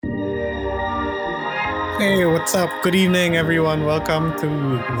Hey, what's up? Good evening, everyone. Welcome to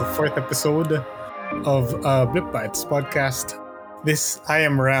the fourth episode of Blip Bytes podcast. I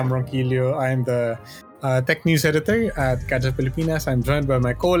am Ram Ronquillo. I'm the tech news editor at Gadget Pilipinas. I'm joined by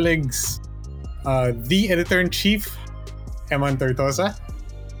my colleagues, the editor-in-chief, Emman Tortosa,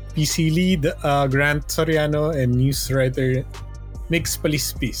 PC lead, Grant Soriano, and news writer, Migs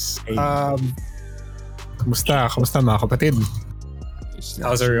Palispis. Hey. Kamusta mga kapatid?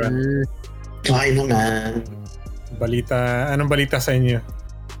 How's everyone? Okay naman. Anong balita sa inyo?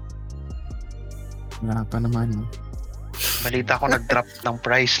 Wala pa naman. Balita ko nag-drop ng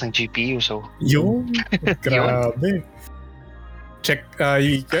price ng GPU, so... Yun! Grabe! Check,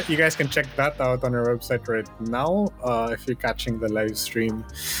 you guys can check that out on our website right now if you're catching the live stream.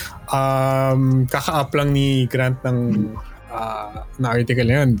 Kaka-up lang ni Grant ng na article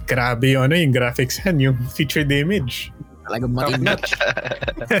na yun. Grabe yung graphics yan, yung featured image. Talagang makinat.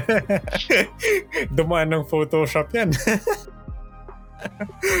 Dumaan ng Photoshop yan.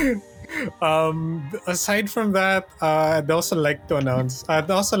 Aside from that, I'd also like to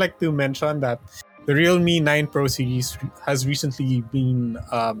mention that the Realme 9 Pro series has recently been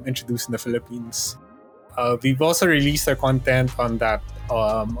introduced in the Philippines. We've also released our content on that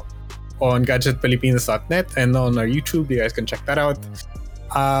on gadgetpilipinas.net and on our YouTube. You guys can check that out.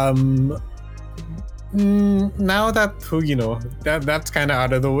 Now that that's kind of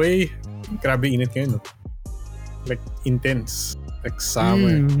out of the way, grabe init ngayon, no? Like intense, like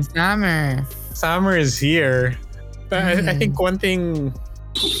summer. Summer is here. I think one thing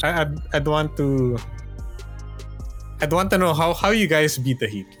I'd want to know how you guys beat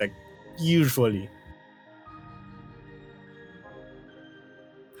the heat, like usually.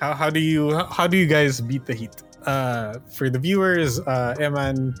 How do you guys beat the heat? For the viewers,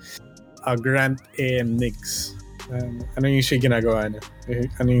 Emman, Grant, and Migs. Ano yung siya ginagawa niya?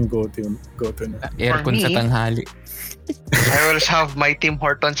 Ano yung go-to na? Aircon sa tanghali. I always have my Tim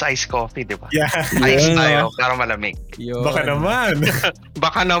Hortons iced coffee, di ba? Yeah. Ice tayo, para malamig. Yun. Baka naman.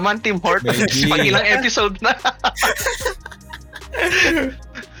 Baka naman, Tim Hortons. Pag ilang episode na.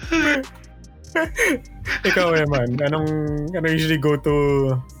 Ikaw, Emman, anong usually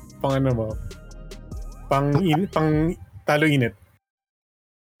go-to pang talo init?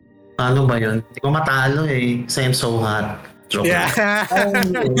 Ano ba yun? Hindi ko matalo eh. Kasi I'm so hot. Joke. Yeah.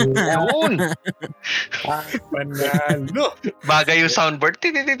 Yun. Manalo. Bagay yung soundboard.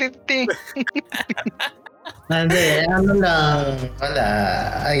 Ti-ti-ti-ti. Hindi, ano lang. Wala.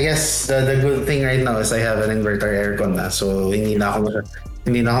 I guess the good thing right now is I have an inverter aircon na. So hindi na ako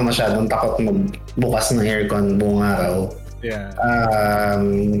masyadong takot magbukas ng aircon buong araw. Yeah.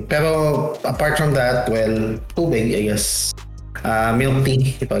 Pero apart from that, well, tubig, I guess. Milk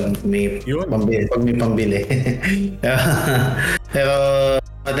tea pag may pambili. Pero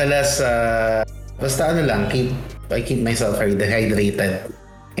madalas basta lang I keep myself hydrated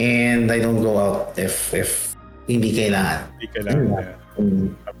and I don't go out if hindi kailangan.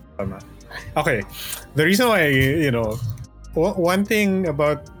 Tama. Okay. The reason why, one thing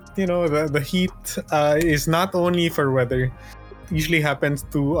about the heat is not only for weather. It usually happens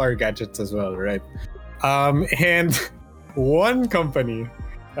to our gadgets as well, right? And one company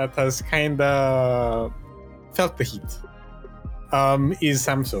that has kinda felt the heat is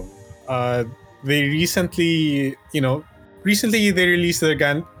Samsung. They recently they released their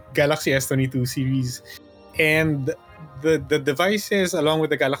Galaxy S22 series, and the devices along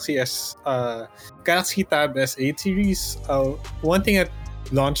with the Galaxy Tab S8 series. One thing that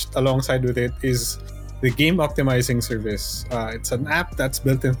launched alongside with it is the game optimizing service. It's an app that's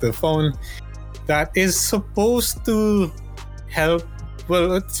built into the phone that is supposed to help.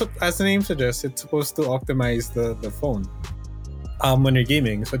 Well, as the name suggests, it's supposed to optimize the phone when you're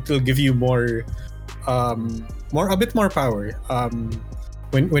gaming, so it will give you a bit more power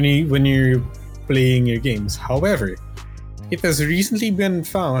when you're playing your games. However, it has recently been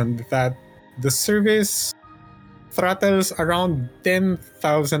found that the service throttles around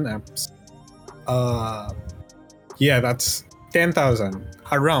 10,000 amps. That's 10,000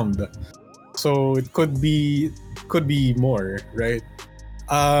 around. So it could be more, right?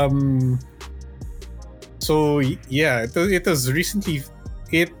 So yeah, it was recently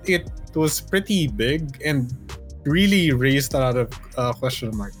it was pretty big and really raised a lot of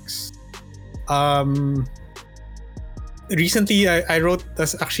question marks. Recently, I wrote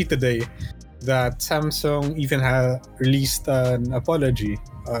this actually today that Samsung even released an apology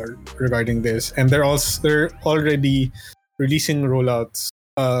regarding this, and they're already releasing rollouts,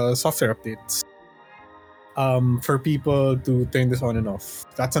 software updates for people to turn this on and off.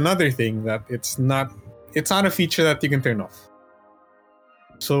 That's another thing, that it's not a feature that you can turn off.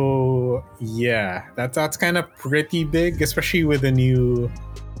 So yeah, that's kind of pretty big, especially with the new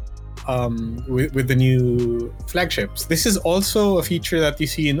with the new flagships. This is also a feature that you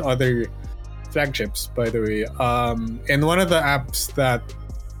see in other flagships, by the way. And one of the apps that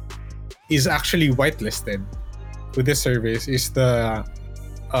is actually whitelisted with this service is the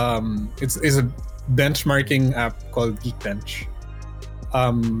it's a benchmarking app called Geekbench.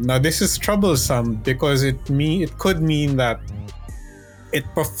 Now this is troublesome because it could mean that it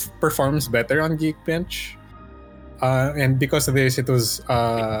performs better on Geekbench. And because of this, it was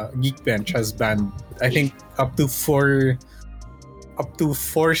Geekbench has banned, I think, up to four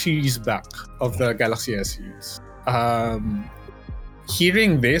series back of the Galaxy S series.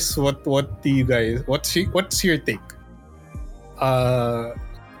 Hearing this, what do you guys? What's your take?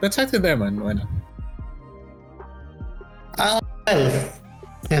 Let's start with them, man. Why not?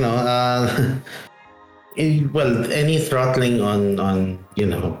 Well, any throttling on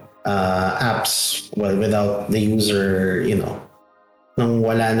apps, without the user, nung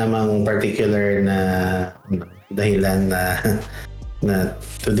wala namang particular na dahilan na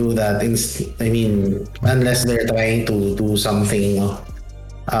to do that. I mean, unless they're trying to do something,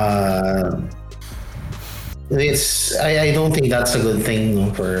 I don't think that's a good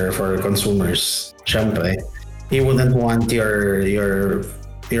thing for consumers. Syempre, you wouldn't want your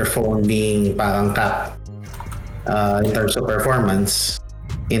phone being parang cap in terms of performance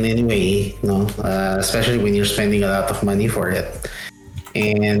in any way, especially when you're spending a lot of money for it.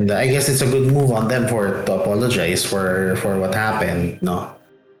 And I guess it's a good move on them to apologize for what happened, no.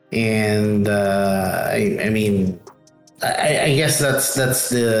 And I mean, I guess that's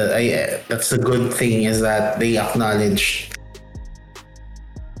the good thing, is that they acknowledge.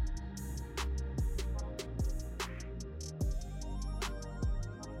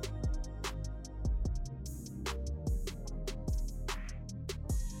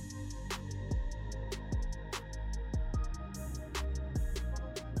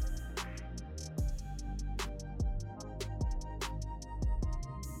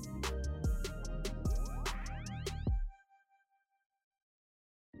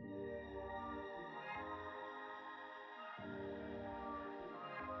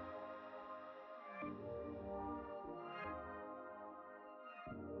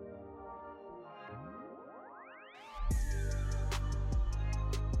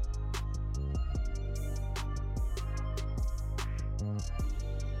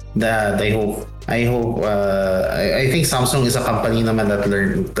 That I hope. I think Samsung is a company naman that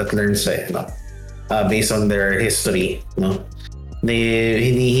learns based on their history, no.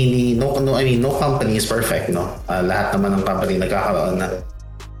 No company is perfect, no. Lahat naman ng company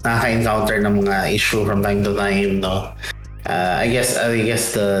nakaka-encounter ng mga issue from time to time, no. I guess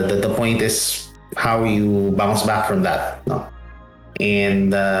the point is how you bounce back from that, no.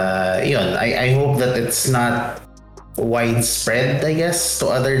 And I hope that it's not widespread, I guess, to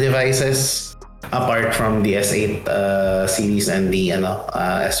other devices apart from the S8 series and the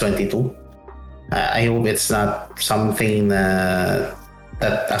S22. I hope it's not something that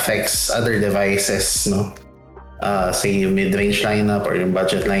affects other devices, no. Say yung mid-range lineup or yung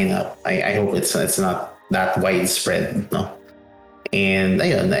budget lineup. I hope it's not that widespread, no. And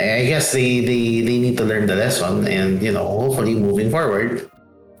I guess they need to learn the lesson, and hopefully moving forward,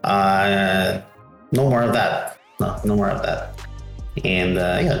 no more of that. No more of that. And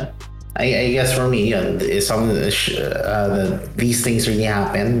I guess for me, these things really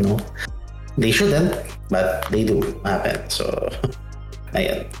happen. No, they shouldn't, but they do happen. So,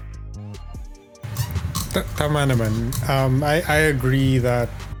 ayan. Tama naman. I agree that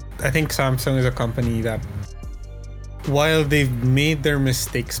I think Samsung is a company that, while they've made their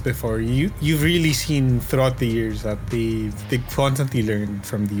mistakes before, you've really seen throughout the years that they constantly learned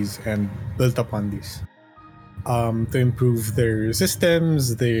from these and built upon these. To improve their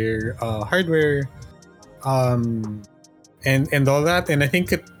systems, their hardware, and all that. And I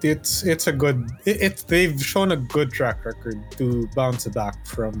think it's a good. They've shown a good track record to bounce back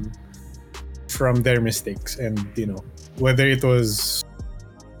from their mistakes, and whether it was,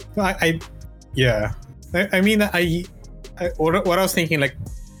 what I was thinking, like,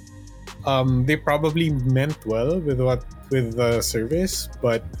 they probably meant well with the service,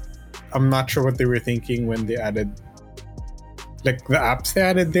 but I'm not sure what they were thinking when they added, like, the apps they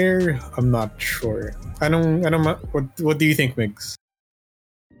added there. I'm not sure. What do you think, Migs?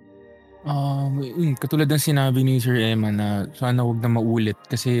 Katulad ng sinabi ni Sir Emman na sana wag na maulit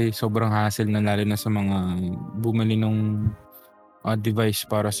kasi sobrang hassle na, lalo na sa mga bumili ng device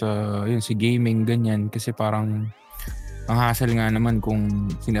para sa gaming, ganyan, kasi parang ang hassle nga naman kung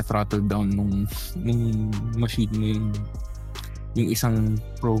sina-throttle down nung machine mo yung isang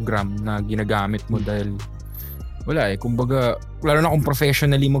program na ginagamit mo dahil wala kumbaga lalo na kung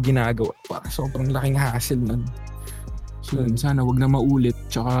professionally mo ginagawa, para sobrang laking hassle nun. So sana wag na maulit.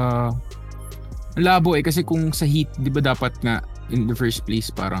 Tsaka labo kasi kung sa heat, di ba dapat nga in the first place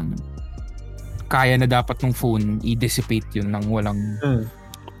parang kaya na dapat ng phone i-dissipate yun ng walang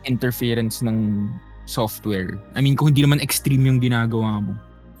interference ng software. I mean, kung hindi naman extreme yung ginagawa mo.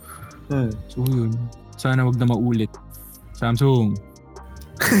 So yun, sana wag na maulit. Samsung.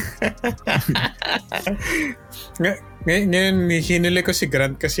 Ngayon, hinili ko si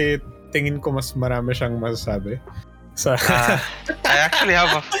Grant kasi tingin ko mas marami siyang masasabi. I actually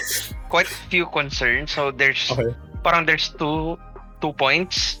have quite a few concerns. So there's two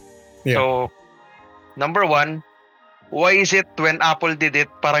points. Yeah. So number one, why is it when Apple did it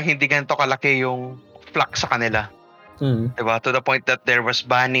parang hindi ganito kalaki yung flux sa kanila? Diba? To the point that there was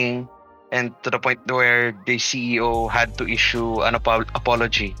banning and to the point where the CEO had to issue an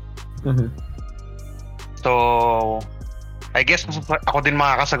apology. So I guess ako din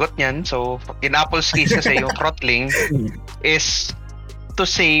makakasagot niyan. So in Apple's case kasi yung throttling is to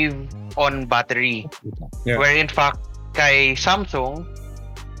save on battery. Yeah. Where in fact kay Samsung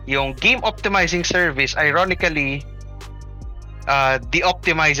yung game optimizing service ironically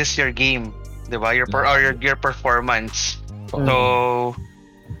de-optimizes your game, 'di ba? Your performance. So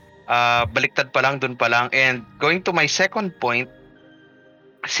baliktad pa lang, dun pa lang. And going to my second point,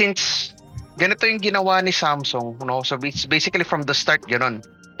 since ganito yung ginawa ni Samsung, so it's basically from the start ganun.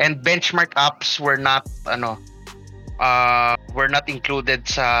 And benchmark apps were not included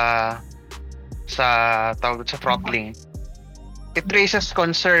sa throttling. It raises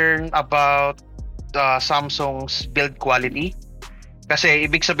concern about Samsung's build quality. Kasi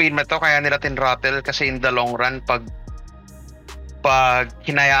ibig sabihin mo to, kaya nila tin-throttle kasi in the long run pag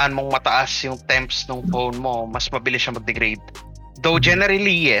hinayaan mong mataas yung temps ng phone mo, mas mabilis siya mag-degrade. Though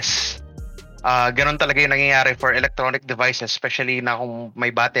generally, yes. Ganun talaga yung nangyayari for electronic devices, especially na kung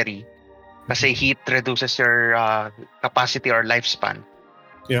may battery. Kasi heat reduces your capacity or lifespan.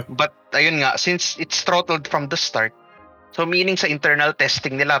 Yeah. But ayun nga, since it's throttled from the start, so meaning sa internal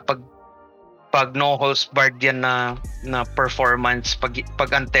testing nila, pag no holes barred yan na performance, pag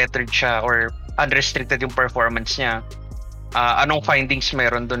untethered siya or unrestricted yung performance niya, anong findings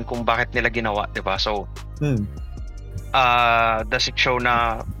meron dun kung bakit nila ginawa, diba? So, does it show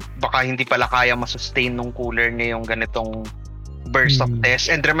na baka hindi pala kaya masustain nung cooler niya yung ganitong burst of test?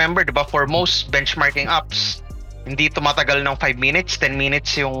 And remember, diba, for most benchmarking apps, hindi tumatagal ng 5 minutes, 10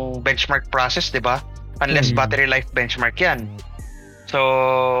 minutes yung benchmark process, diba? Unless battery life benchmark yan.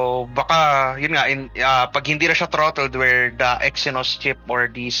 So, baka, yun nga, pag hindi na siya throttled where the Exynos chip or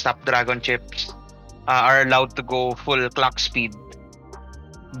the Snapdragon chips are allowed to go full clock speed,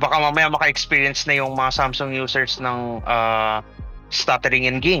 baka mamaya maka-experience na yung mga Samsung users ng stuttering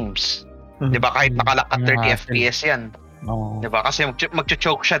in games. Diba? Kahit nakalock at 30 FPS yan. Diba? Kasi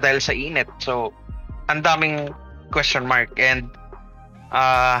magcho-choke siya dahil sa init. So, ang daming question mark. And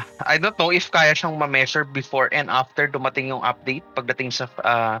I don't know if kaya siyang ma-measure before and after dumating yung update pagdating sa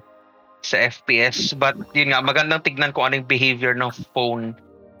FPS. But yun nga, magandang tignan kung anong behavior ng phone,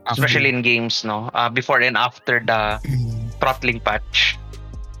 especially in games, no? Before and after the throttling patch.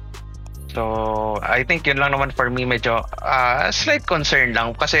 So, I think yun lang naman for me, medyo slight concern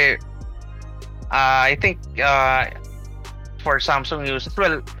lang. Kasi, I think for Samsung users,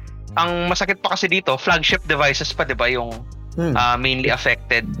 well, ang masakit pa kasi dito, flagship devices pa, di ba, yung mainly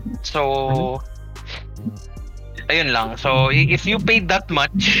affected. So, ayun lang. So, if you paid that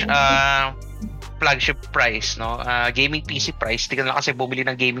much, flagship price, no? Gaming PC price, di ka na kasi bumili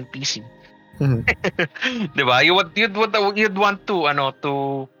ng gaming PC. 'Di ba? You'd want to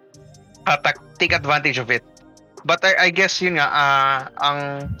take advantage of it. But I guess yun nga,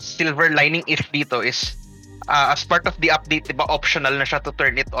 ang silver lining if dito is as part of the update, 'di ba, optional na siya to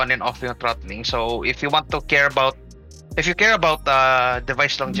turn it on and off yung throttling. So if you care about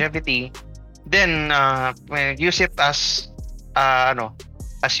device longevity, then use it as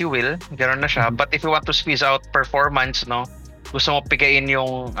as you will, gano'n na siya. But if you want to squeeze out performance, no, gusto mo pigain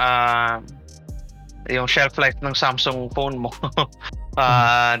yung shelf life ng Samsung phone mo,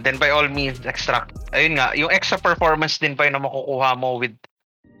 then by all means, extract. Ayun nga, yung extra performance din pa yun na makukuha mo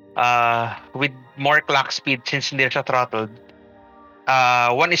with more clock speed since hindi siya throttled.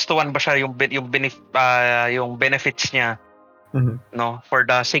 1:1 ba siya yung benefits niya, no, for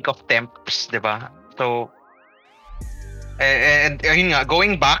the sake of temps, di ba? So, and yun nga,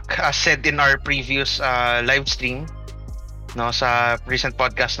 going back, as said in our previous live stream, no, sa recent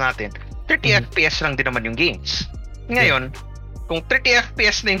podcast natin, 30 FPS lang din naman yung games. Ngayon, kung 30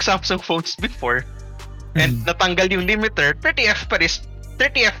 FPS na yung Samsung phones before, and natanggal yung limiter, 30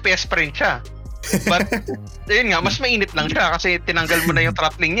 FPS pa rin siya. But yun nga, mas mainit lang siya kasi tinanggal mo na yung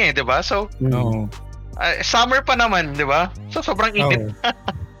throttling niya, di ba? So summer pa naman, di ba? So sobrang init.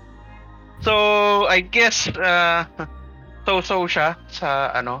 So I guess so siya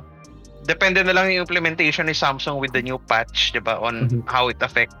sa depende na lang yung implementation ni Samsung with the new patch, di ba, on how it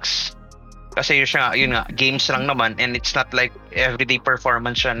affects. Kasi yun nga, games lang naman, and it's not like everyday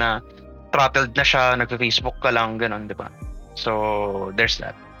performance siya na throttled na siya, nagpe-Facebook ka lang, ganun, di ba? So there's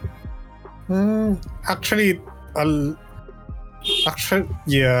that. Actually,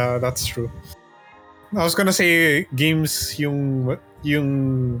 yeah, that's true. I was gonna say games yung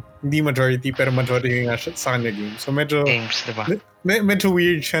hindi majority pero majority nga sa kanya game. So medyo games, diba? Medyo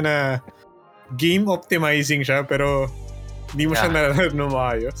weird siya na game optimizing siya pero hindi mo siya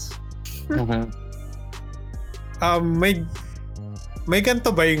maayos. May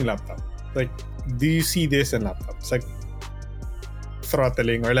ganito ba yung laptop? Like, do you see this in laptops? Like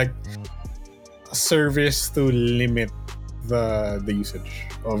throttling or like a service to limit the usage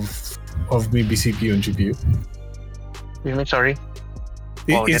of maybe CPU and GPU? Sorry?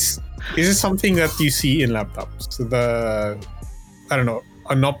 Is it something that you see in laptops? I don't know,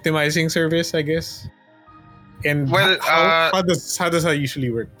 an optimizing service, I guess. And how does that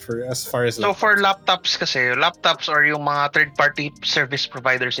usually work as far as laptops? So for laptops kasi, laptops or yung mga third-party service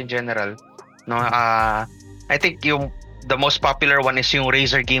providers in general, no? I think the most popular one is yung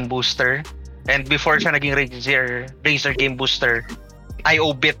Razer Game Booster. And before siya naging Razer Game Booster,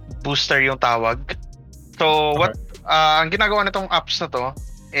 IO-Bit Booster yung tawag. So what ang ginagawa nitong apps na to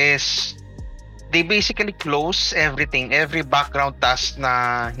is they basically close everything, every background task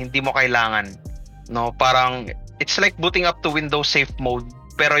na hindi mo kailangan. No, parang it's like booting up to Windows Safe Mode,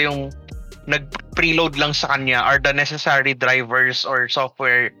 pero yung nag-preload lang sa kanya are the necessary drivers or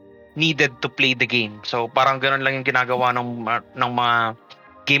software needed to play the game. So parang ganoon lang yung ginagawa ng mga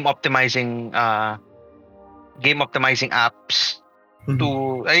game optimizing apps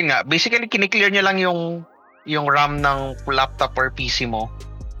to ayun nga, basically kiniklear niya lang yung RAM ng laptop or PC mo.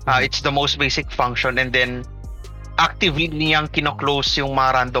 It's the most basic function, and then actively niyang kino-close yung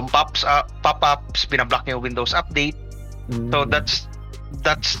mga random pop-ups, binablock niya yung Windows Update. So that's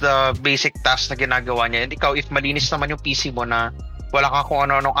the basic task na ginagawa niya. And ikaw, if malinis naman yung PC mo na wala ka kung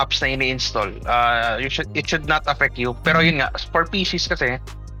ano-anong apps na ini-install, it should not affect you. Pero yun nga, for PCs kasi,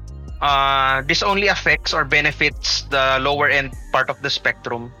 this only affects or benefits the lower end part of the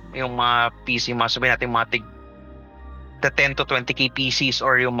spectrum, yung mga PC, sabihin natin mga the 10 to 20k PCs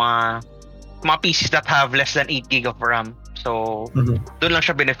or yung mga PCs that have less than 8 gig of RAM. So doon lang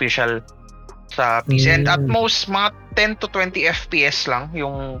siya beneficial sa PC. And at most mga 10 to 20 FPS lang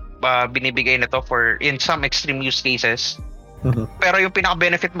yung binibigay nito for in some extreme use cases. Pero yung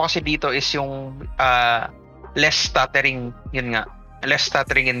pinaka-benefit mo kasi dito is yung less stuttering, yun nga, less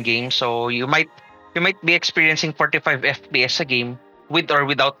stuttering in game. So you might be experiencing 45 FPS sa game with or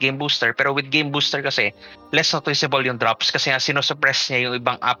without Game Booster. Pero with Game Booster kasi less noticeable yung drops kasi nga sinosuppress niya yung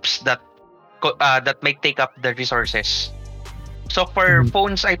ibang apps that might take up the resources. So for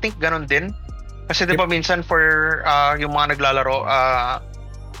phones, I think ganun din. Kasi diba minsan for yung mga naglalaro,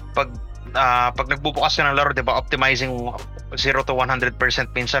 pag nagbubukas ka ng laro, diba, optimizing 0 to 100%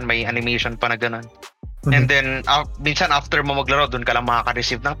 minsan may animation pa na ganun. And then minsan after mo maglaro, dun ka lang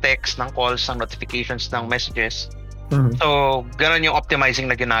makaka-receive ng text, ng calls, ng notifications, ng messages. So ganun yung optimizing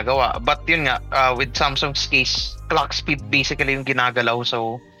na ginagawa. But yun nga, with Samsung's case, clock speed basically yung ginagalaw.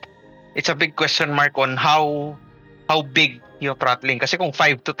 So it's a big question mark on how big yung throttling. Kasi kung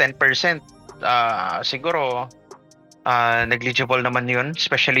 5 to 10%, siguro negligible naman yun.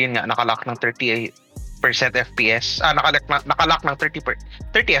 Especially yun nga, nakalock ng 30% FPS. Nakalock ng 30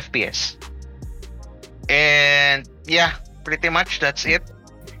 FPS. And yeah, pretty much that's it.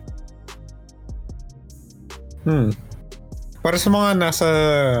 Para sa mga nasa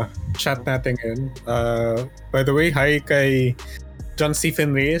chat natin ngayon, by the way, hi kay John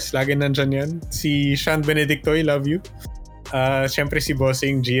Stephen Reyes, lagi nandyan yan. Si Sean Benedictoy, love you. Siyempre si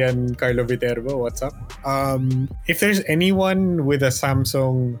Bossing Gian Carlo Viterbo, what's up? If there's anyone with a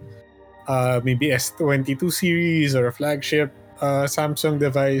Samsung maybe S22 series or a flagship Samsung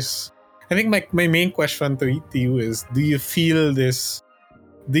device, I think my main question to you is, do you feel the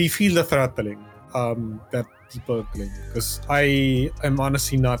throttling that people claim? Because I'm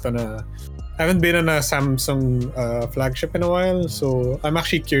honestly not I haven't been on a Samsung flagship in a while, so I'm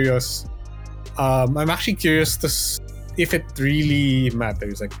actually curious. If it really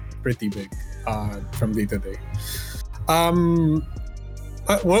matters, like pretty big from day to day.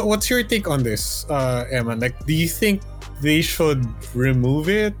 What's your take on this, Emman? Like, do you think they should remove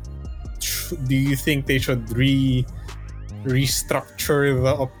it, do you think they should restructure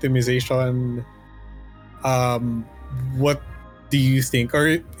the optimization? What do you think,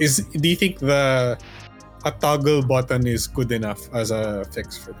 or do you think a toggle button is good enough as a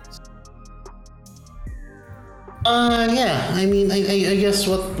fix for this? Yeah. I mean, I guess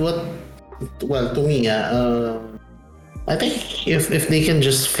what well, to me, I think if they can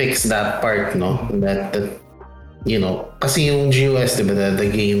just fix that part, no, that kasi yung GOS, diba, the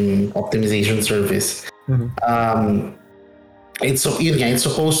game optimization service, it's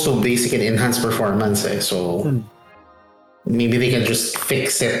supposed to basically enhance performance, so maybe they can just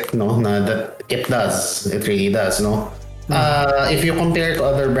fix it, no, na that it really does, no. If you compare to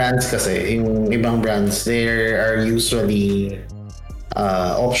other brands, kasi yung ibang brands, there are usually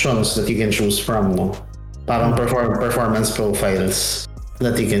options that you can choose from, no, parang performance profiles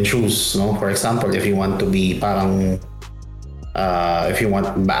that you can choose, no. For example, if you want to be parang if you want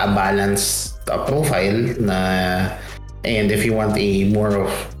a balanced profile na, and if you want a more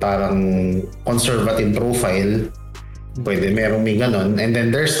of parang conservative profile, pwede merong may ganon. And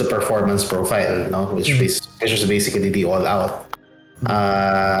then there's the performance profile, no, which is basically the all out.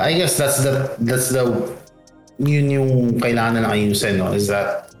 I guess that's yun yung kailangan na ayusin, no, is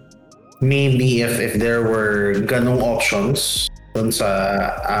that maybe if there were ganong options dun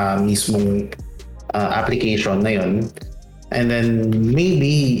sa mismong application na yun, and then maybe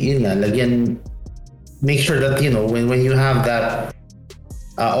yun nga, make sure that when you have that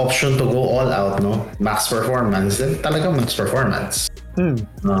option to go all out, no, max performance, then talaga max performance.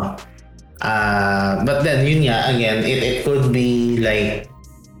 No. But then yun nga, again, it could be like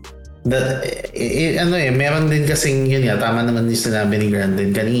that, meron din kasing yun nga, tama naman yung sinabi ni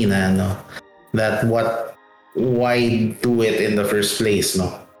Brandon kanina, no, that why do it in the first place, no?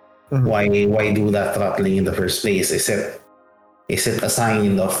 Why do that throttling in the first place? Is it a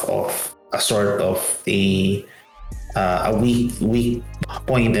sign of a sort of a weak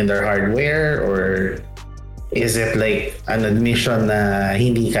point in their hardware, or is it like an admission na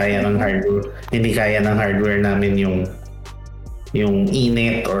hindi kaya ng hardware namin yung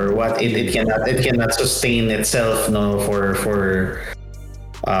init, or what? It cannot sustain itself, no, for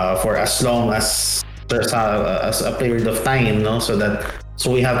as long as there's a period of time, no, so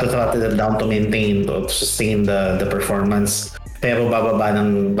we have to throttle it down to sustain the performance, pero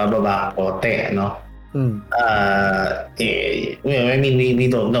bababa konti, no. I mean, we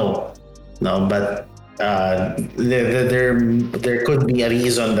don't know, no, but there could be a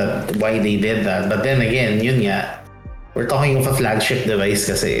reason that why they did that. But then again, yun nga, we're talking of a flagship device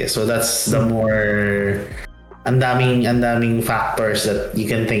kasi, so that's the more ang daming factors that you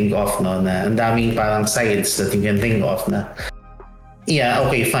can think of, no, na ang daming parang sides that you can think of na, yeah,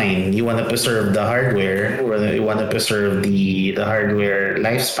 okay, fine, you want to preserve the hardware, or you want to preserve the hardware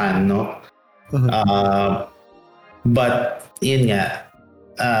lifespan, no. But yun nga,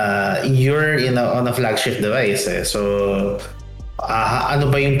 you're on a flagship device, so ano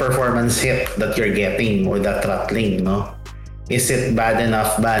ba yung performance hit that you're getting or that throttling, no? Is it bad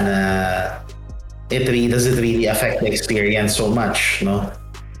enough ba na does it really affect the experience so much, no?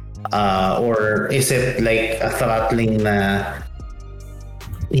 Or is it like a throttling na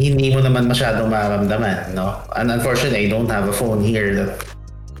hindi mo naman masyadong maramdaman, no? And unfortunately, I don't have a phone here that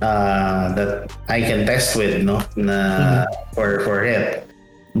I can test with, no, na for it.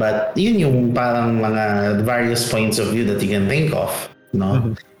 But yun yung parang mga various points of view that you can think of,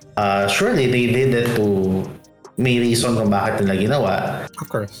 no. Surely they did it to may reason kung bakit nila ginawa. Of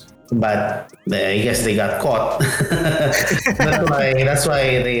course. But I guess they got caught. That's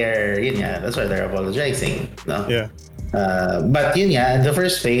why they're apologizing, no. Yeah. But yun nga, in the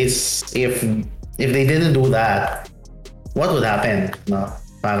first place, if they didn't do that, what would happen, no?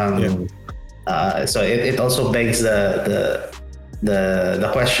 Parang so it also begs the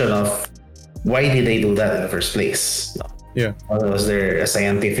question of why did they do that in the first place? No? Yeah. Was there a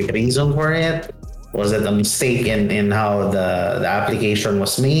scientific reason for it? Was it a mistake in how the application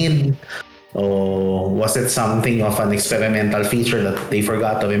was made? Or was it something of an experimental feature that they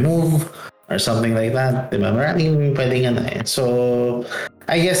forgot to remove? Or something like that? Diba? Maraming pwedeng So,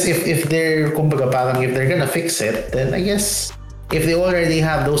 I guess if they're gonna fix it, then I guess if they already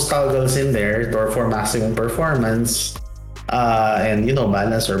have those toggles in there for maximum performance, and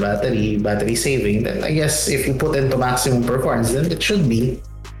balance or battery saving, then I guess if you put into maximum performance, then it should be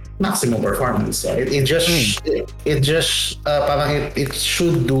maximum performance. It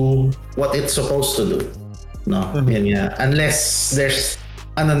should do what it's supposed to do, no. Yeah, unless there's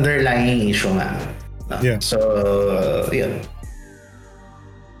an underlying issue nga, no? Yeah. So yeah,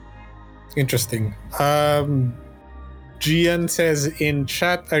 interesting. Gian says in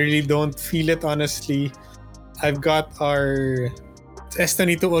chat, I really don't feel it, honestly. I've got our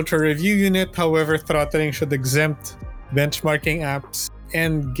S22 Ultra review unit. However, throttling should exempt benchmarking apps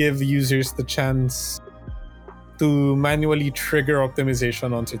and give users the chance to manually trigger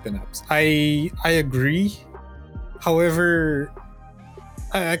optimization on certain apps. I agree. However,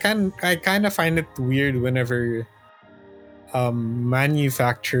 I kind of find it weird whenever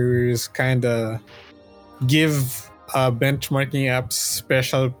manufacturers kind of give benchmarking apps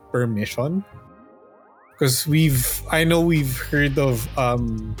special permission, because I know we've heard of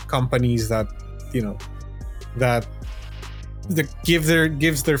companies that that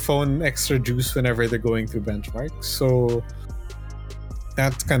gives their phone extra juice whenever they're going through benchmarks. So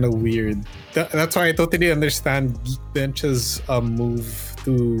that's kind of weird. That's why I totally understand Geekbench's move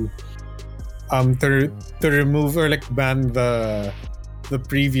to remove or like ban the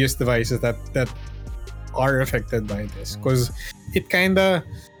previous devices that are affected by this, because it kind of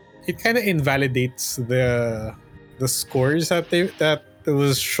invalidates the scores that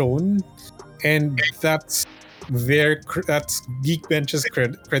was shown, and that's Geekbench's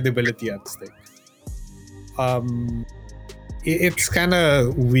credibility at stake. It's kind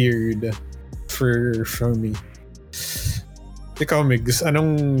of weird for me. Ikaw, Migs,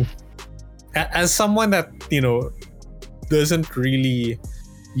 as someone that doesn't really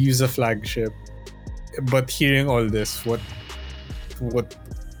use a flagship, but hearing all this, what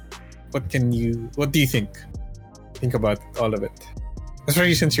do you think about all of it,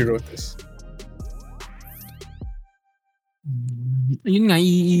 especially since you wrote this? Yun nga,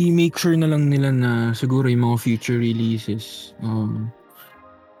 i-make sure na lang nila na siguro yung mga future releases,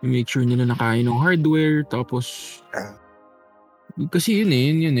 i-make sure nila na kaya ng hardware. Tapos kasi yun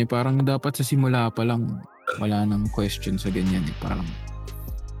eh, parang dapat sa simula pa lang wala nang question sa ganyan eh. Parang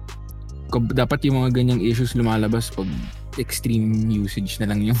dapat yung mga ganyang issues lumalabas pag extreme usage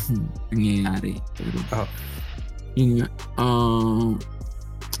na lang yung nangyayari. Pero yun nga,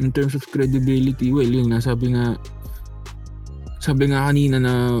 in terms of credibility, well yun nga, sabi nga kanina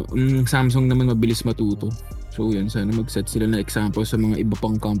na Samsung naman mabilis matuto. So yun, sana mag-set sila na example sa mga iba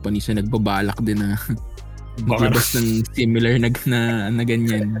pang companies na nagbabalak din na maglabas ng similar na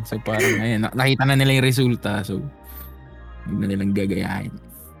ganyan. So parang ayan, nakita na nila yung resulta. So huwag na nilang gagayahin.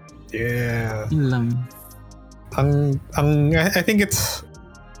 Yeah. Yun lang. I think it's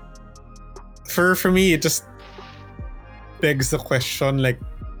for me, it just begs the question, like,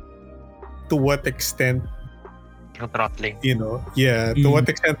 to what extent throttling. To what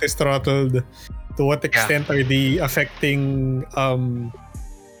extent is throttled? To what extent are they affecting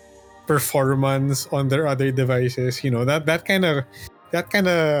performance on their other devices? That kind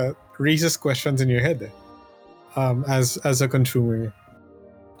of raises questions in your head, as a consumer.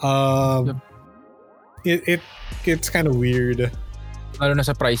 It's kind of weird. Lalo na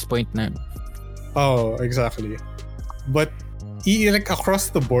sa price point na. Oh, exactly. But like across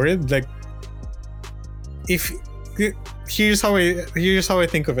the board, like here's how I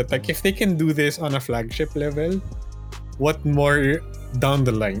think of it. Like, if they can do this on a flagship level, what more down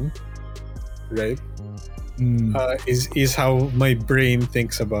the line, right? Is how my brain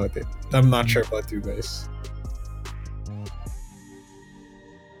thinks about it. I'm not sure about you guys.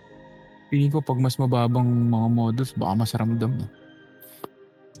 Feeling ko pag mas mababang mga models, baka mas ramdam na.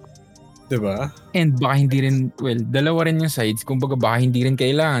 Diba? And baka hindi rin, dalawa rin yung sides. Kumbaga baka hindi rin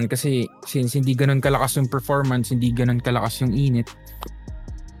kailangan kasi since hindi ganun kalakas yung performance, hindi ganun kalakas yung init.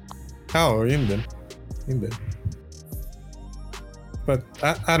 Yun din. But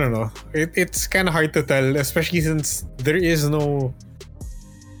I don't know. It's kind of hard to tell, especially since there is no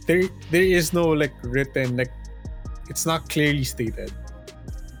like written, like, it's not clearly stated.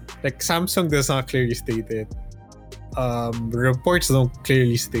 Like, Samsung does not clearly state it. Reports don't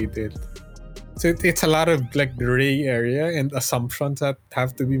clearly state it. So it's a lot of like gray area and assumptions that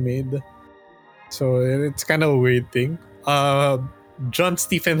have to be made. So it's kind of a weird thing. John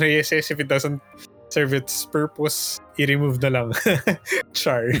Stephen Reyes says if it doesn't serve its purpose, i-remove na lang.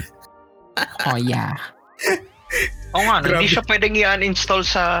 Char. Oh yeah. Oo nga, hindi siya pwedeng i-uninstall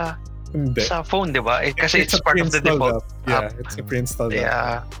sa phone, di ba? Kasi it's part of the default app. Yeah, it's a pre-installed app.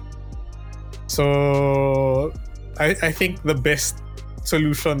 Yeah. So I think the best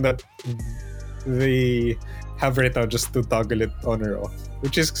solution that they have right now just to toggle it on or off,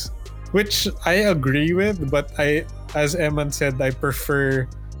 which I agree with, but as Emman said, I prefer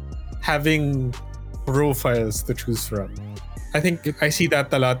having profiles to choose from. I think I see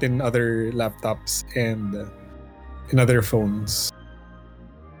that a lot in other laptops and in other phones.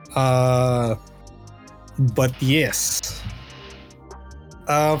 But yes,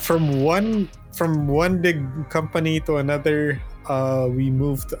 from one from one big company to another, we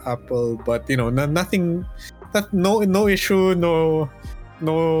moved to Apple, but nothing, no issue, no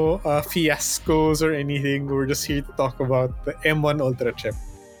fiascos or anything. We're just here to talk about the M1 Ultra chip,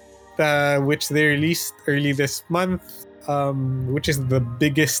 which they released early this month, which is the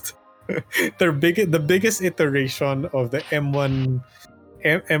biggest, the biggest iteration of the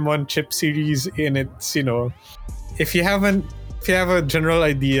M1 chip series in its, if you have a general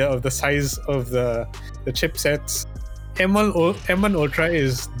idea of the size of the chipsets, M1 Ultra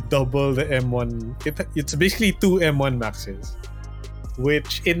is double the M1. It's basically two M1 Maxes,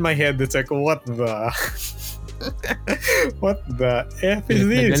 which in my head it's like, what the what the F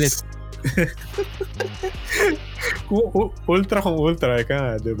is this? Ultra kung ultra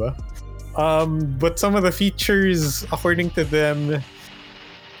ka, diba? But some of the features, according to them,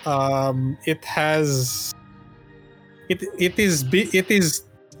 it is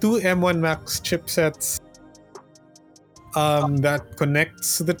two M1 Max chipsets that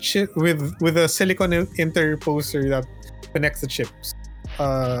connects the chip with a silicon interposer that connects the chips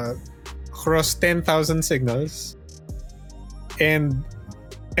across 10,000 signals and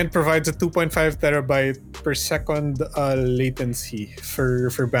provides a 2.5 terabyte per second latency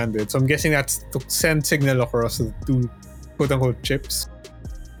for bandwidth. So I'm guessing that's to send signal across the two quote-unquote chips.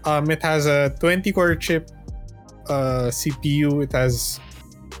 It has a 20-core chip CPU. It has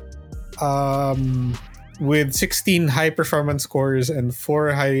with 16 high-performance cores and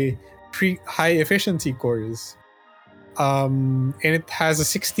 4 high-efficiency cores. And it has a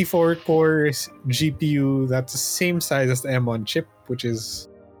 64-core GPU that's the same size as the M1 chip,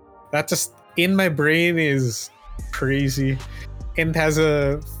 that just in my brain is crazy. And has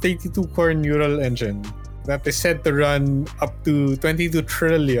a 32-core neural engine that is said to run up to 22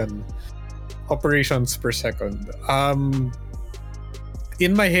 trillion operations per second.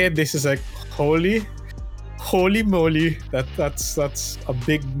 In my head, this is like holy moly! That's a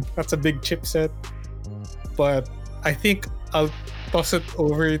big chipset. But I think I'll toss it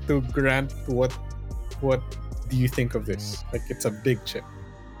over to Grant. What do you think of this? Like, it's a big chip.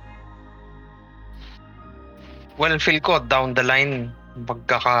 Well, feel ko down the line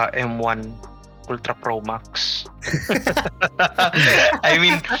magkaka M1 Ultra Pro Max. I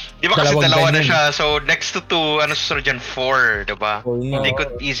mean, di ba kasi dalawa na siya? So, next to 2, susunod dyan 4, di ba? They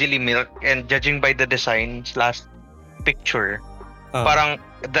could easily milk. And judging by the design / picture, parang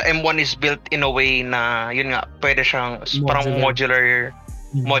the M1 is built in a way na, yun nga, pwede siyang, parang modular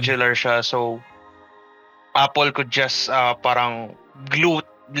siya. So, Apple could just parang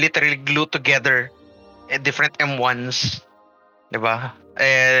literally glue together different M1s, di ba?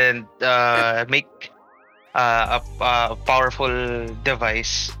 And make a powerful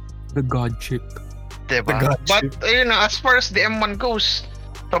device. The God chip. Diba? But as far as the M1 goes,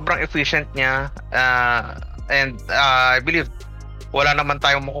 sobrang efficient niya. And I believe wala naman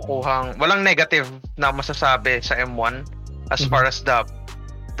tayong walang negative na masasabi sa M1 as far as the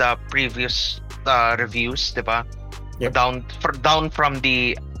previous reviews, diba? Yep. Down from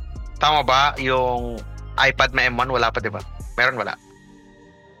the, tama ba, yung iPad na M1, wala pa, diba? Meron, wala?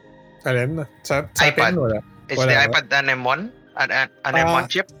 Alin? Sa iPad. Wala. Is the iPad an M1? An M1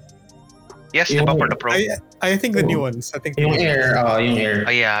 chip? Yes, diba, for the Pro? I think the new ones. I think yung Air. Oh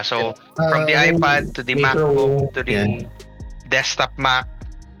yeah, so from the iPad to the MacBook to the desktop Mac,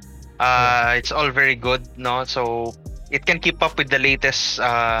 it's all very good, no? So it can keep up with the latest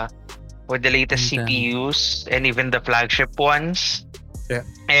CPUs and even the flagship ones. Yeah.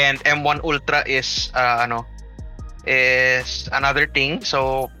 And M1 Ultra is another thing.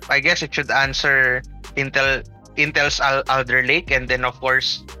 So I guess it should answer Intel's Alder Lake, and then of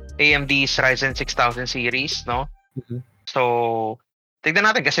course AMD's Ryzen 6000 series, no? Mm-hmm. So tignan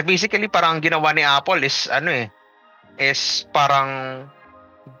natin kasi basically parang ginawa ni Apple is is parang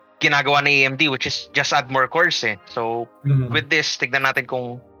ginagawa ni AMD, which is just add more cores eh. So with this, tignan natin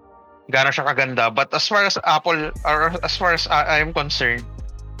kung gaano siya kaganda. But as far as Apple, or as far as I am concerned,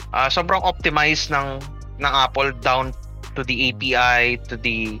 sobrang optimized ng Apple down to the API, to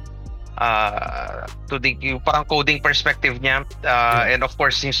the yung parang coding perspective niya, and of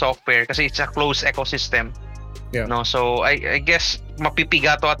course yung software, kasi it's a closed ecosystem. Yeah. No, so I guess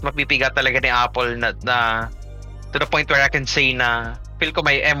mapipiga talaga ni Apple na to the point where I can say na feel ko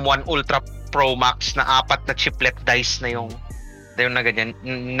may M1 Ultra Pro Max na 4 na chiplet dice na yung na ganyan,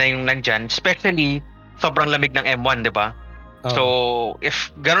 na yung nandyan. Especially sobrang lamig ng M1, di ba? So if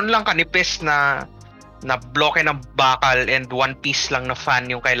ganun lang kanipis na bloke ng bakal and one piece lang na fan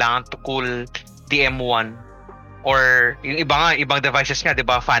yung kailangan to cool the M1, or yung ibang devices nga, di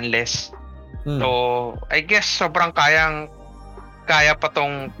ba, fanless. So I guess sobrang kaya pa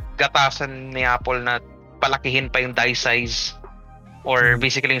tong gatasan ni Apple na palakihin pa yung die size or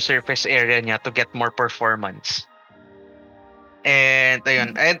basically yung surface area niya to get more performance. And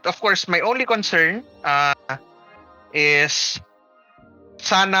ayun. And of course, my only concern is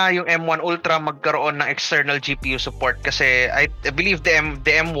sana yung M1 Ultra magkaroon ng external GPU support kasi I believe the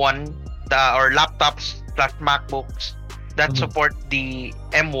M1 or laptops / MacBooks that support the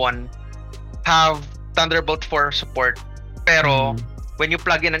M1 have Thunderbolt 4 support. Pero when you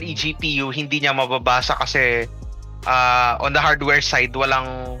plug in an eGPU, hindi niya mababasa kasi on the hardware side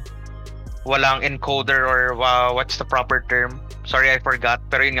walang encoder or what's the proper term? Sorry, I forgot.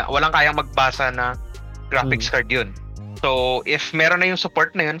 Pero yun nga, walang kayang magbasa na graphics card yun. So, if meron na yung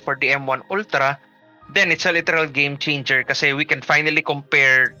support na yun for the M1 Ultra, then it's a literal game changer kasi we can finally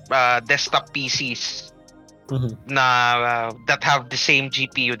compare desktop PCs na that have the same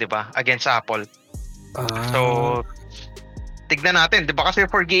GPU, di ba? Against Apple. So, tignan natin. Di ba kasi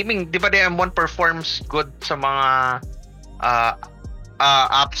for gaming, di ba the M1 performs good sa mga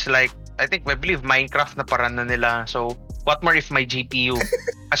apps like, I believe Minecraft na parang na nila. So, what more if my GPU?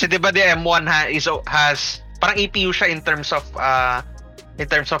 Kasi di ba the M1 has parang APU siya in terms of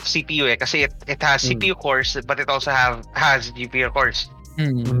CPU kasi it has CPU cores but it also has GPU cores.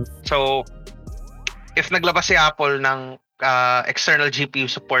 So if naglabas si Apple ng external GPU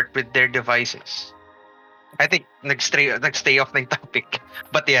support with their devices, I think nagstay off na yung topic.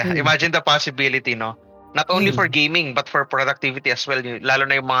 But yeah, imagine the possibility, no? Not only for gaming but for productivity as well, lalo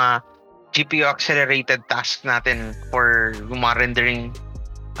na yung mga GPU accelerated tasks natin for yung mga rendering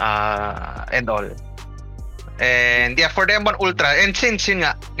and all. And yeah, for the M1 Ultra, and since yun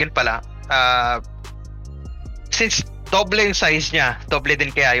pala, since doble yung size niya, doble din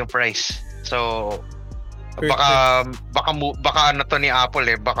kaya yung price. So, baka ano to ni Apple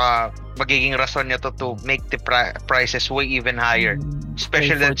baka magiging rason niya to make the prices way even higher.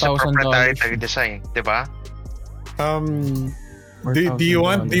 Especially sa proprietary design, di ba? Do you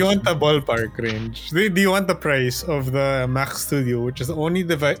want the ballpark range? Do you want the price of the Mac Studio, which is the only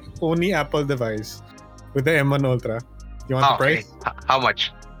Apple device with the M1 Ultra? You want the price? How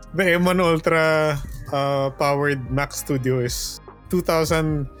much? The M1 Ultra powered Mac Studio is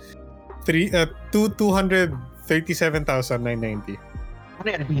 $237,990. Ano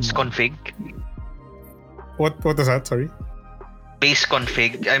yan? Base config? What was that? Sorry. Base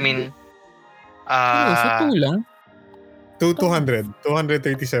config? I mean, sa 2 lang?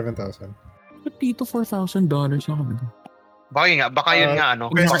 237,000. Ba't dito $4,000 na kami? Baka yun nga,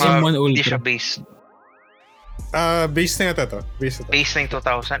 ano? Baka hindi siya base. Base na yata to. Base na yung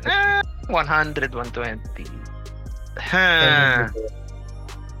 2,000. 100, 120.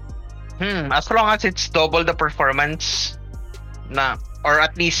 As long as it's double the performance na, or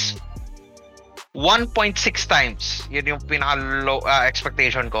at least 1.6 times, yun yung pinaka-low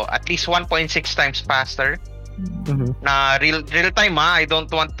expectation ko. At least 1.6 times faster. Na real time I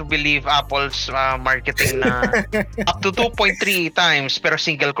don't want to believe Apple's marketing na up to 2.3 times pero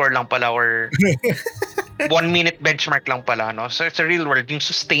single core lang pala or 1 minute benchmark lang pala, no? So it's a real world, yung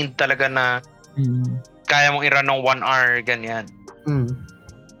sustained talaga na kaya mong i-run ng 1 hour ganyan.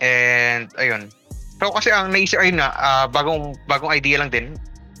 And ayun, so kasi ang naisip ayun nga, bagong idea lang din,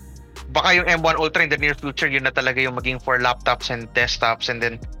 baka yung M1 Ultra in the near future yun na talaga yung maging for laptops and desktops, and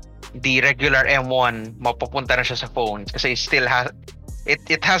then the regular M1 mapupunta na siya sa phones kasi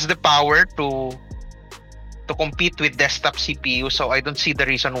it has the power to compete with desktop CPU. So I don't see the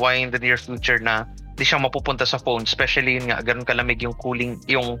reason why in the near future na di siya mapupunta sa phone, especially yun nga, ganun kalamig yung cooling,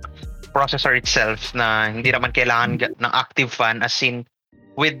 yung processor itself na hindi naman kailangan ng active fan as in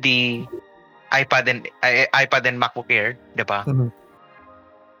with the iPad and MacBook Air, di ba?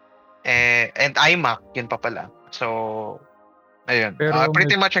 And iMac, yun pa pala. So ayun,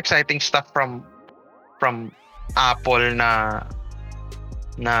 pretty much exciting stuff from Apple na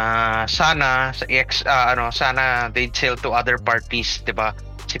sana sana they'd sell to other parties, 'di ba?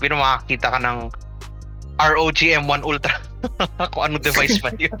 Sipin mo makakita ka ng ROG M1 Ultra kung ano device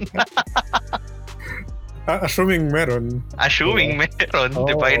man 'yun. Assuming meron,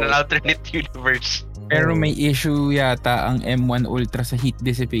 'di ba? In an alternate universe. Pero may issue yata ang M1 Ultra sa heat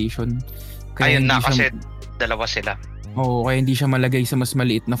dissipation. Ayun na kasi dalawa sila. Oo, kaya hindi siya malagay sa mas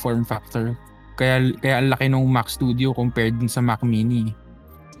maliit na form factor. Kaya ang laki ng Mac Studio compared dun sa Mac Mini.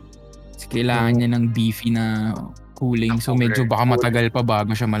 Kasi kailangan niya ng beefy na cooling. So medyo baka matagal pa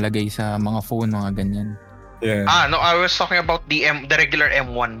bago siya malagay sa mga phone, mga ganyan. Yeah. No, I was talking about the regular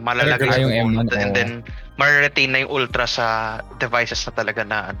M1. Malalagay sa phone. M1, and then ma-retain na yung Ultra sa devices na talaga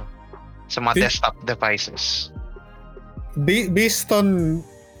na sa mga desktop devices. Based on,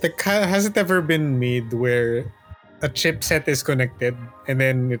 like, has it ever been made where a chipset is connected and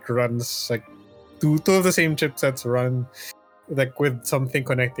then it runs like two of the same chipsets run like with something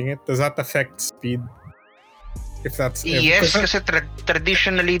connecting it, does that affect speed? If that's Yes, kasi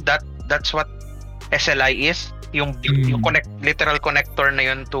traditionally that's what SLI is, yung literal connector na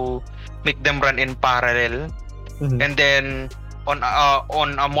yun to make them run in parallel. And then on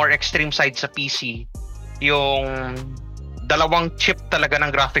a more extreme side sa PC, yung dalawang chip talaga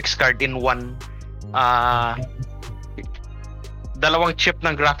ng graphics card in one dalawang chip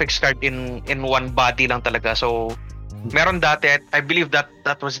ng graphics card in one body lang talaga. So meron dati, I believe that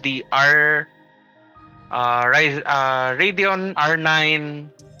was the Radeon R9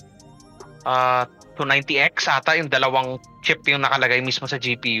 290X ata, yung dalawang chip yung nakalagay mismo sa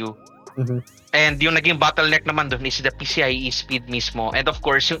GPU. And yung naging bottleneck naman doon is the PCIe speed mismo. And of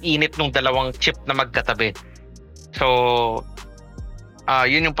course, yung init ng dalawang chip na magkatabi. So,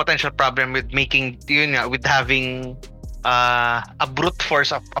 yun yung potential problem with with having a brute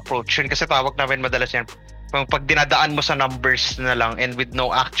force approach. Yun kasi tawag namin madalas yan. Pag dinadaan mo sa numbers na lang and with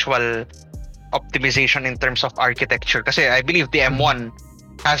no actual optimization in terms of architecture. Kasi I believe the M1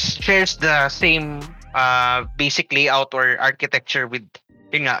 shares the same basic layout or architecture with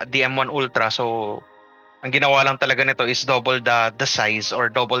the M1 Ultra. So ang ginawa lang talaga nito is double the size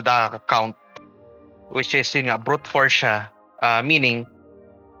or double the count, which is brute force siya, meaning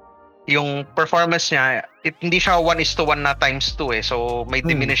yung performance niya hindi siya 1:1 na times 2 so may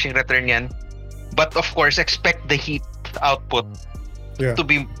diminishing return yan, but of course expect the heat output to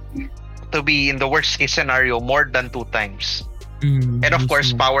be in the worst case scenario more than 2 times. And of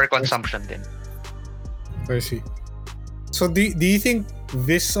course power consumption din. I see. So do you think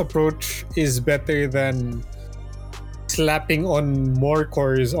this approach is better than slapping on more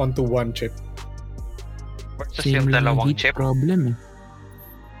cores onto one chip? Versus yung dalawang chip? Problem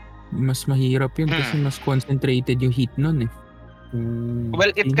mas mahirap yun kasi mas concentrated yung heat nun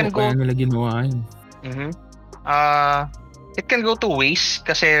Well, it can go nila ginawa yun. It can go to waste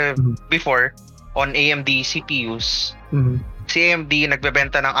kasi before on AMD CPUs, si AMD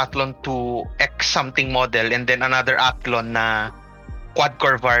nagbebenta ng Athlon 2 X something model and then another Athlon na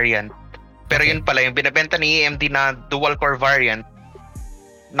quad-core variant. Pero yun pala, yung binebenta ni AMD na dual-core variant,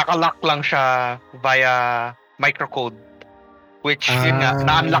 nakalock lang siya via microcode, which yun nga,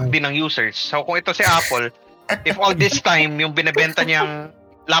 na-unlock din ng users. So kung ito si Apple, if all this time yung binebenta niyang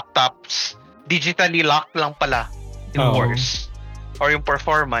laptops, digitally locked lang pala yung cores or yung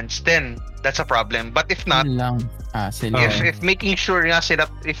performance, then that's a problem. But if not, if making sure nga sila,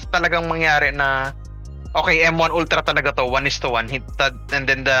 if talagang mangyari na okay, M1 Ultra talaga to, 1:1, and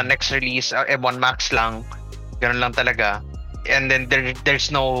then the next release, M1 Max lang, ganun lang talaga, and then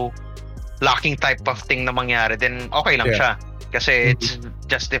there's no locking type of thing na mangyari, then okay lang siya. Kasi it's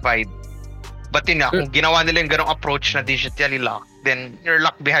justified. But yun nga, kung ginawa nila yung ganong approach na digitally locked, then you're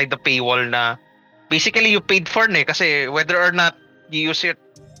locked behind the paywall na basically you paid for na kasi whether or not you use it,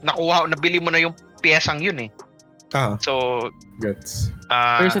 nabili mo na yung piyesang yun So, gets.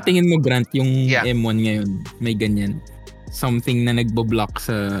 Pero sa tingin mo, Grant, yung M1 ngayon, may ganyan. Something na nagbo-block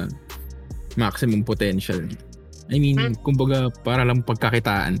sa maximum potential. I mean, kumbaga, para lang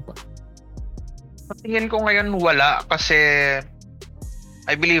pagkakitaan pa. Sa tingin ko ngayon, wala. Kasi,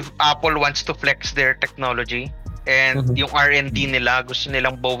 I believe Apple wants to flex their technology. And yung R&D nila, gusto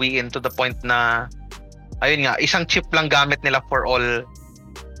nilang bawiin to the point na, ayun nga, isang chip lang gamit nila for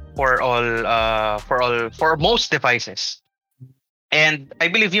most devices. And I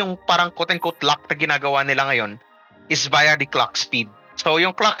believe yung parang quote-unquote lock na ginagawa nila ngayon is via the clock speed. So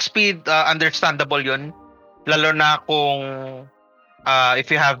yung clock speed, understandable yun. Lalo na kung if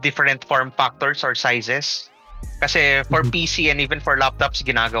you have different form factors or sizes. Kasi for PC and even for laptops,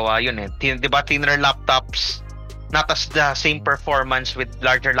 ginagawa yun Diba thinner laptops not as the same performance with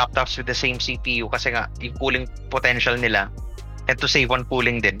larger laptops with the same CPU kasi nga yung cooling potential nila and to save on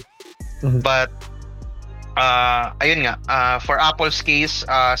cooling din. But ayun nga, for Apple's case,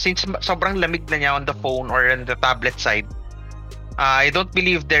 since sobrang lamig na niya on the phone or on the tablet side, I don't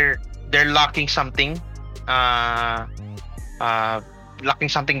believe they're locking something behind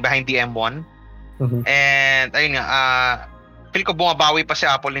the M1. And ayun nga, feel ko bumabawi pa si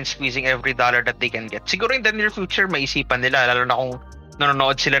Apple in squeezing every dollar that they can get. Siguro in the near future maisipan nila, lalo na kung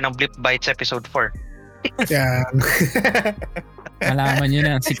nanonood sila ng Blip Bytes episode 4. Yeah. Malaman nyo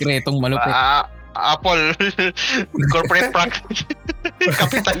na, sikretong malupit. Apple corporate practice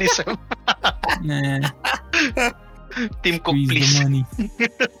capitalism. Team Cook, please.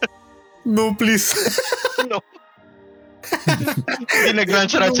 No, please. No. Hindi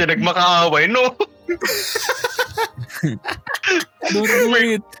nag-run-run siya, nagmakaaway. No. Don't do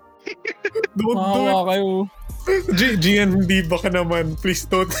it. Don't do it. Kayo. Gian, hindi baka naman. Please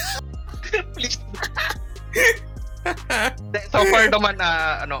don't. Please. So far naman,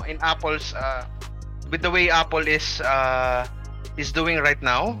 in Apple's, with the way Apple is doing right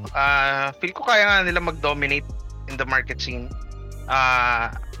now, feel ko kaya nga nila mag-dominate in the market scene.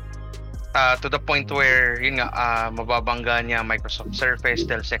 To the point where, yun nga, mababangga niya Microsoft Surface,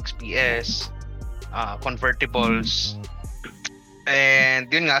 Dell's XPS, convertibles. And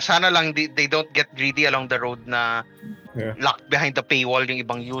yun nga, sana lang they don't get greedy along the road na locked behind the paywall yung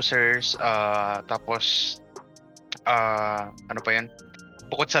ibang users. Tapos, ano pa yun?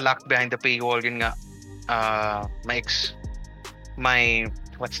 Bukod sa locked behind the paywall, yun nga, my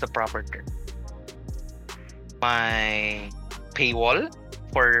what's the proper term? My paywall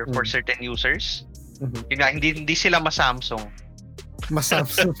for certain users. Yun nga, hindi sila ma-Samsung.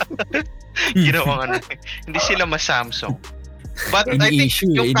 Ma-Samsung. Hindi sila ma-Samsung. But I think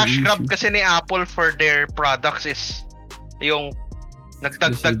yung cash grab kasi ni Apple for their products is yung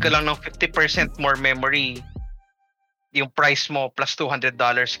nagdagdag ka lang ng 50% more memory, yung price mo plus $200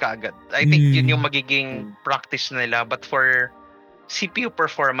 ka agad. I think yun yung magiging practice nila. But for CPU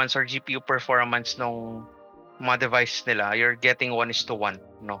performance or GPU performance nung mga device nila, you're getting 1:1,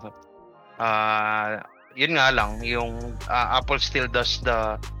 no? Yun nga lang, yung Apple still does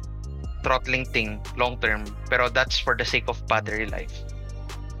the throttling thing long term, pero that's for the sake of battery life.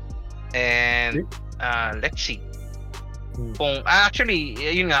 And let's see kung actually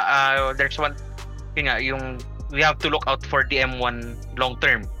yun nga, there's one yun nga, yung we have to look out for the M1 long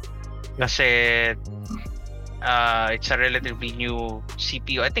term kasi it's a relatively new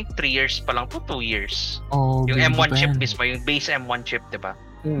CPU. I think 3 years pa lang to 2 years. Yung M1 chip mismo, yung base M1 chip, diba?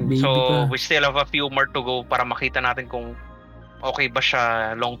 So we still have a few more to go para makita natin kung okay ba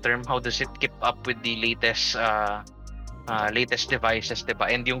siya long term. How does it keep up with the latest devices, diba?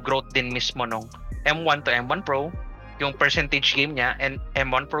 And yung growth din mismo nung M1 to M1 Pro, yung percentage game niya, and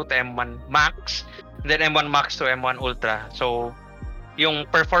M1 Pro to M1 Max, and then M1 Max to M1 Ultra. So yung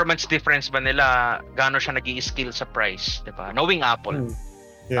performance difference ba nila, gaano siya nag-i-scale sa price, diba? Knowing Apple,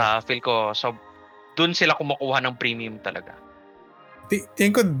 feel ko, so dun sila kumukuha ng premium talaga.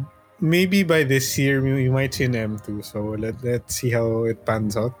 Think maybe by this year you might see an M2, so let's see how it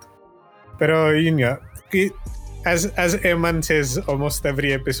pans out. Pero yun nga, as Emman says almost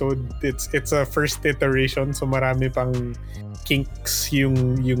every episode, it's a first iteration, so marami pang kinks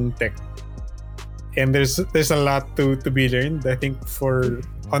yung tech. And there's a lot to be learned, I think, for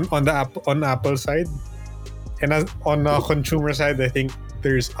on Apple side. And on the consumer side, I think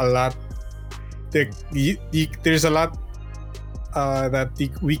there's a lot that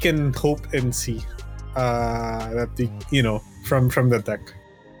we can hope and see that from the tech.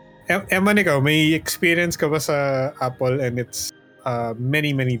 Emman, ikaw, may experience ka ba sa Apple and its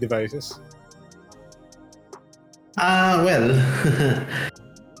many devices? Well,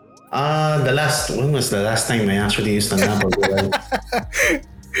 when was the last time I actually used an Apple device?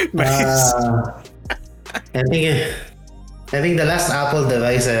 Nice. I think the last Apple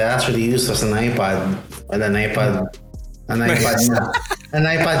device I actually used was an iPad. Well, an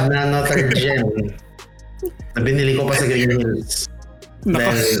iPad Nano 3rd gen. Binili ko pa sa Green Hills.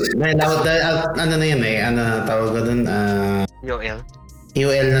 Dahil ano na yun tawag ko dun?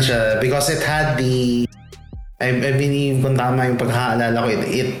 UL na siya. Because it had I believe kung tama yung pagkakaalala ko,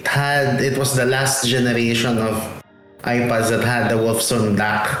 it was the last generation of iPads that had the Wolfson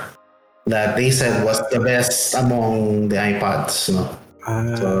DAC that they said was the best among the iPads, no?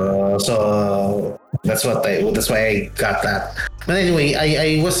 So that's why I got that. But anyway,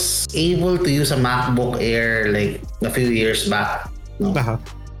 I was able to use a MacBook Air like a few years back, no?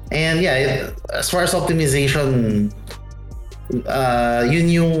 And yeah, as far as optimization, yun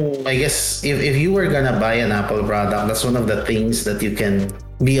yung, I guess, if you were gonna buy an Apple product, that's one of the things that you can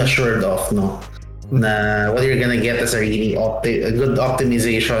be assured of, no? Na what you're gonna get is a really a good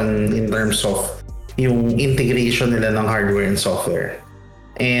optimization in terms of yung integration nila ng hardware and software.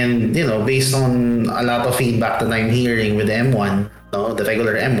 And based on a lot of feedback that I'm hearing with the M1, no, the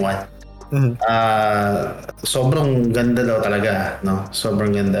regular M1, sobrang ganda daw talaga, no?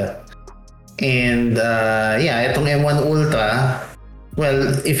 Sobrang ganda. And itong M1 Ultra, well,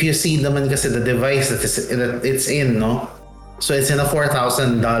 if you see naman kasi the device that it's in, no? So it's in a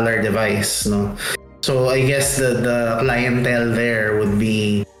 $4,000 device, no? So I guess the clientele there would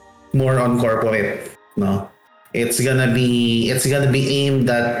be more on corporate, no? It's gonna be aimed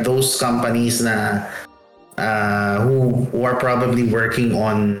at those companies na who are probably working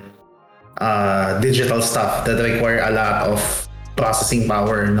on digital stuff that require a lot of processing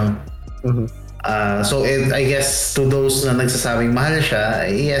power, no? So I guess to those na nagsasabing mahal siya,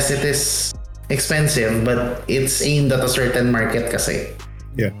 yes, it expensive, but it's aimed at a certain market kasi.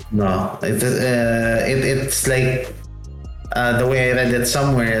 Yeah. No, it's like the way I read it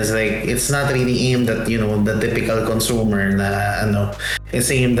somewhere is like it's not really aimed at the typical consumer na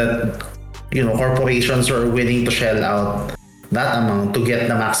it's aimed at corporations who are willing to shell out that amount to get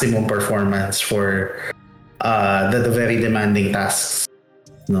the maximum performance for the very demanding tasks.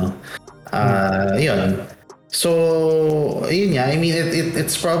 No, yun. So yun nga. I mean,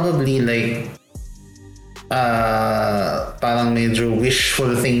 it's probably like parang medyo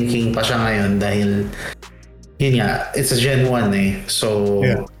wishful thinking pa siya ngayon dahil yun nga, it's a Gen 1 eh. So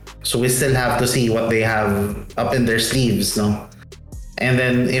we still have to see what they have up in their sleeves, no? And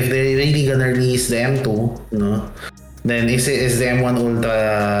then if they're really gonna release the M2, no, then is the M1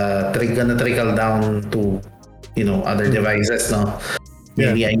 Ultra gonna trickle down to other devices, no?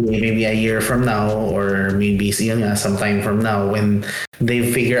 Maybe a year from now, or maybe sometime from now when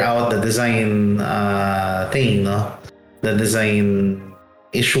they figure out the design thing, no? The design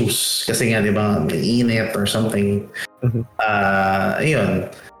issues kasi nga, di ba, init or something. Yun.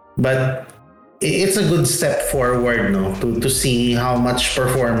 But it's a good step forward, no? To see how much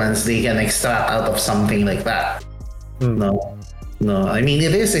performance they can extract out of something like that. No, I mean,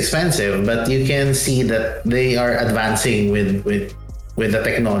 it is expensive, but you can see that they are advancing with the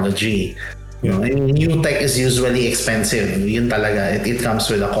technology. I mean, new tech is usually expensive. Yun talaga. It comes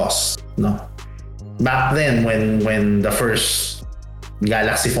with a cost. No. Back then, when the first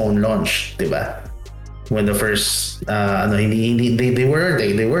Galaxy phone launched, diba? When the first they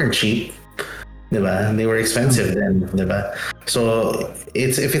weren't cheap. Diba? They were expensive then, diba? So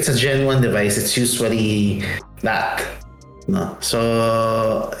if it's a Gen 1 device, it's usually that. No.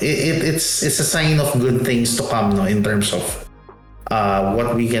 So it's a sign of good things to come, no, in terms of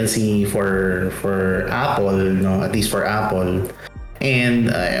what we can see for Apple, at least for Apple. And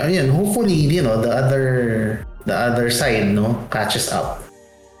hopefully, the other side, catches up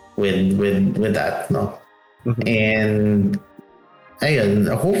with that, no. And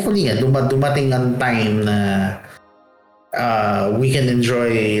hopefully dumating ang time na we can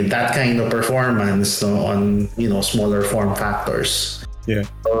enjoy that kind of performance, no, on smaller form factors. Yeah.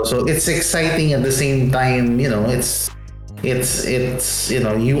 So it's exciting at the same time. It's when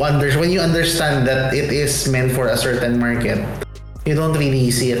you understand that it is meant for a certain market, you don't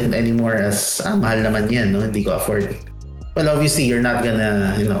really see it anymore as mahal naman yan, no, hindi ko afford it. Well, obviously you're not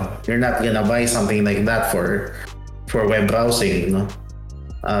gonna buy something like that for web browsing, no.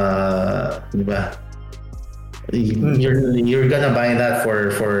 Diba? You're gonna buy that for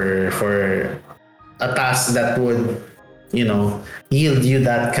a task that would yield you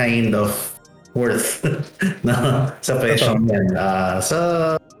that kind of worth no, sa presyo yan.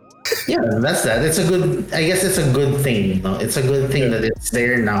 So yeah, that's that. I guess it's a good thing, no? It's a good thing that it's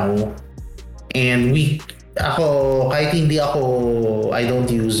there now. And I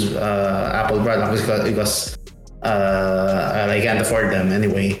don't use Apple products because I can't afford them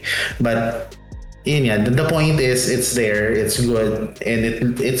anyway. But the point is it's there, it's good,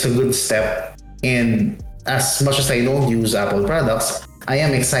 and it's a good step. And as much as I don't use Apple products, I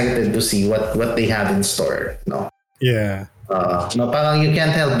am excited to see what they have in store, no? Yeah. Parang you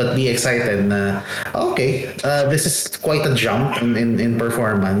can't help but be excited na this is quite a jump in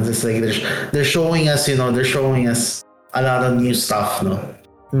performance. It's like they're showing us a lot of new stuff, no?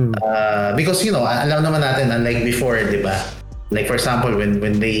 Because alam naman natin na like before, di ba? Like for example,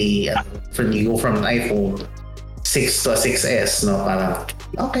 when you go from an iPhone 6 to a 6S, no, parang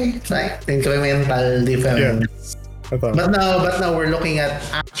like incremental difference. Yeah. But now we're looking at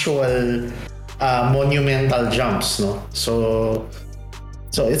actual monumental jumps, no. So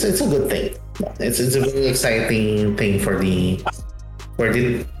it's a good thing. It's a very exciting thing for the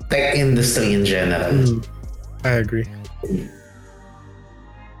tech industry in general. I agree.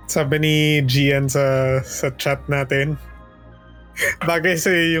 Sabi ni Gian sa chat natin, bagay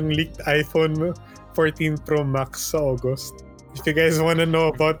sa'yo yung leaked iPhone 14 Pro Max sa August. If you guys wanna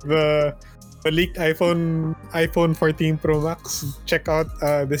know about the leaked iPhone 14 Pro Max, check out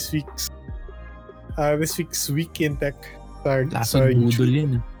this week's Week in Tech sa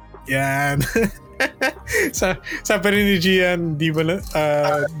YouTube. Yan. Yan. Sabi rin ni Gian, di mo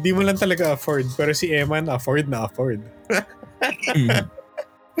lang talaga afford, pero si Emman afford.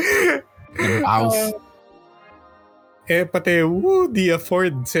 Pati, di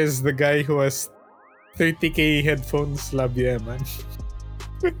afford, says the guy who has 30k headphones. Love you, Emman.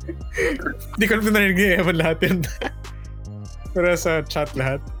 Di ko naman narinig ni Emman lahat yun. Pero sa chat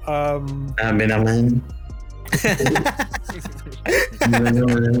lahat. Sabi naman.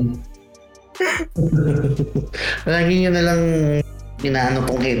 Lagi nyo na lang Pinaano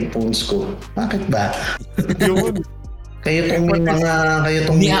tong headphones ko. Bakit ba? Yun. Kayo tong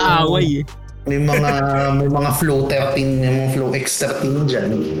Hindi aaway eh. may mga flow 13, may mga flow X13 dyan.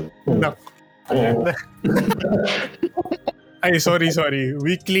 Nak. Oo. Ay, sorry.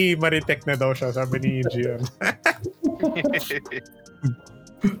 Weekly Maritech na daw siya, sabi ni Gian.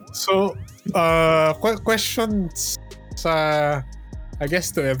 So, questions sa, I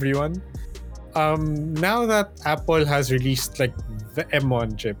guess, to everyone. Now that Apple has released like the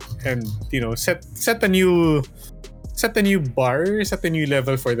M1 chip and set a new bar, set a new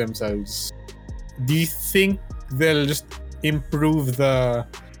level for themselves, do you think they'll just improve the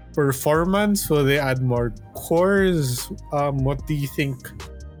performance? Will they add more cores? What do you think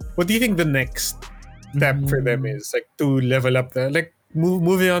the next step for them is, like, to level up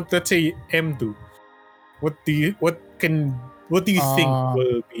moving on to, let's say, M2? What do you think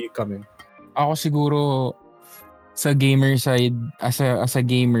will be coming? Ako siguro sa gamer side, as a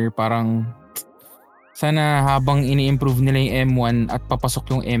gamer, parang sana habang ini-improve nila yung M1 at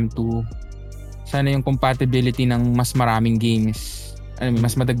papasok yung M2, sana yung compatibility ng mas maraming games,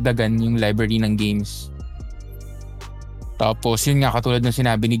 mas madagdagan yung library ng games. Tapos yun nga, katulad ng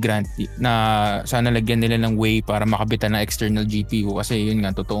sinabi ni Grant, na sana lagyan nila ng way para makabitan ng external GPU, kasi yun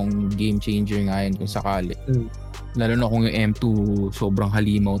nga, totoong game changer nga yun kung sakali. Lalo na kung yung M2 sobrang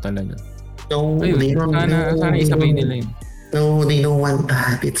halimaw talaga. No, ayun, sana isabay nila yun. No, they don't want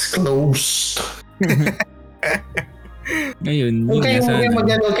that. It's closed. Ngayon, Huwag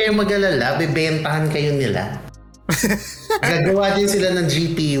kayong mag-alala, bibentahan kayo nila. Gagawa din sila ng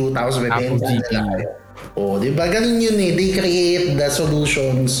GPU, tapos bibentahan nila kayo. Di ba? Ganun yun eh. They create the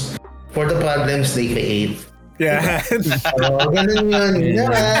solutions for the problems they create. Yeah. Ganun yun.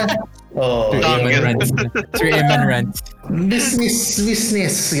 Diba? Sir Emman runs.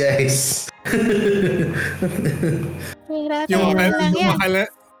 Business, guys. Yung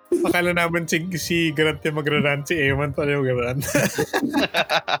akala naman si Grant yung magra-run, si Emman pala yung magra-run.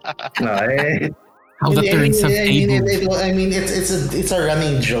 How the turns have tabled. I mean, it's a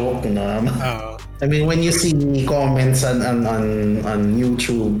running joke, no? I mean, when you see comments on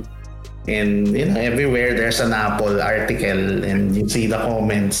YouTube and everywhere there's an Apple article and you see the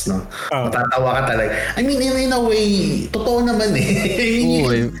comments, no? Matatawa ka talaga. I mean, in a way, totoo naman eh. I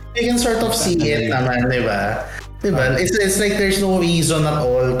mean, you can sort of see it naman, di ba? Diba? It's like there's no reason at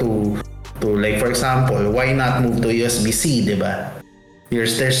all to like, for example, why not move to USB-C, di ba? They're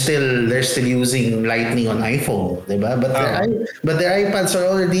still using Lightning on iPhone, di ba? But their iPads are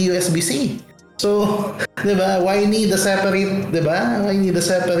already USB-C. So, di ba? Why need a separate, di ba?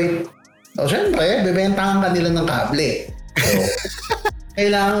 Syempre, bibentahan ka nila ng kable. So,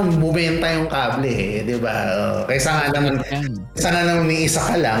 kailangan bumenta yung kable eh, di ba? Kaysa nga naman may isa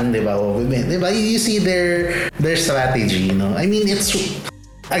ka lang, di ba? Di ba? You see their strategy, no? I mean, it's,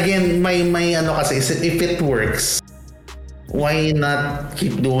 again, may kasi, if it works, why not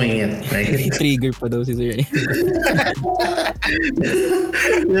keep doing it? Like, trigger pa daw si Sir.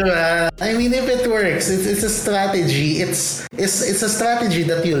 Diba? I mean, if it works, it's a strategy. It's a strategy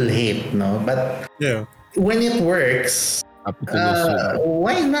that you'll hate, no? But yeah, when it works,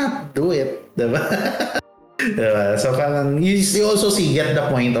 why not do it? Diba? Diba? So parang you also get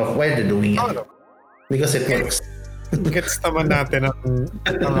the point of why they're doing it. Because it works. Gets naman natin ang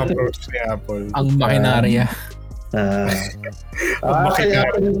approach ni Apple. Ang makinarya.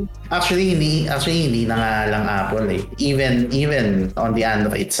 Actually hindi na nga lang Apple eh. Even on the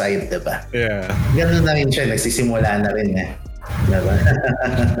Android side, diba? Yeah. Ganun na rin siya, nagsisimula na rin eh. Diba?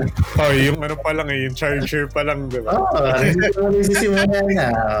 Yung pa lang eh, yung charger pa lang, diba? Nagsisimula na,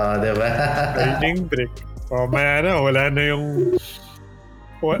 diba? Charging brick. Maya na, wala na yung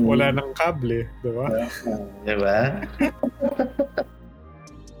wala nang kable, diba? Diba?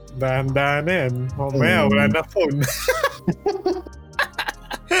 Dahan-dahan na yan. Maya, wala na phone.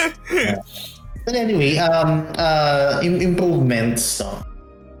 But anyway, improvements, no?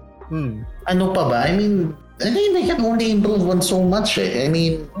 Ano pa ba? I mean, they can only improve on so much eh. I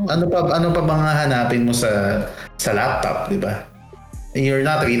mean, ano pa bang hanapin mo sa laptop, di ba? You're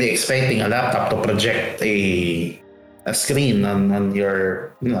not really expecting a laptop to project a screen on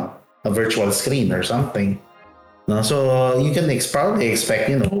your, a virtual screen or something. No, so you can probably expect,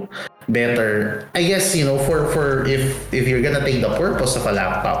 better. I guess, for if you're gonna take the purpose of a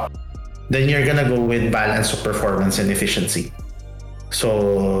laptop, then you're gonna go with balance of performance and efficiency.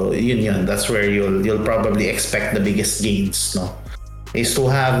 So yun. That's where you'll probably expect the biggest gains, no? Is to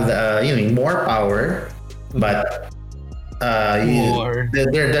have more power, but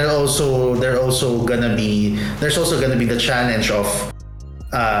there's also gonna be the challenge of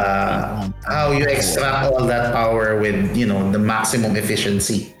how you extract all that power with the maximum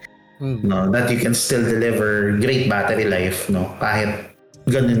efficiency. No, that you can still deliver great battery life, no, kahit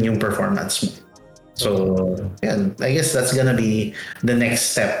ganun yung performance mo. So, yeah, I guess that's gonna be the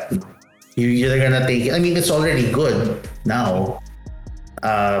next step. You're gonna take it. I mean, it's already good now,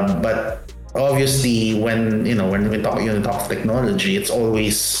 but obviously, when we talk of technology, it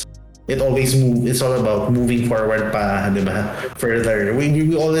always move. It's all about moving forward, diba? Further.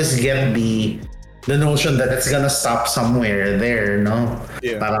 We always get the notion that it's gonna stop somewhere there, no?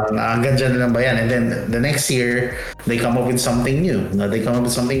 Yeah. Parang hanggang dyan lang ba yan? And then the next year, they come up with something new. No? They come up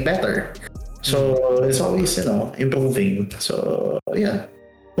with something better. So it's always, improving. So yeah.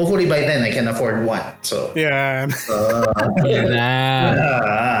 Hopefully by then I can afford one. So yeah. So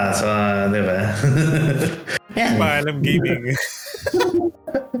diba? Yan. Paalam gaming.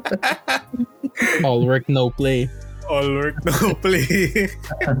 All work, no play. All work, no play.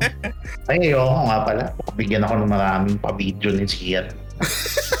 Ay, ayoko nga pala. Bigyan ako ng maraming pa-video ni Sian.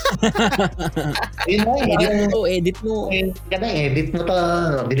 Edit mo. Edit mo to.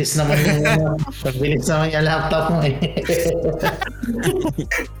 Bilis naman yung laptop mo eh.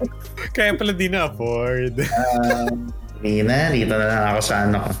 Kaya pala di na-afford. Dito na lang ako sa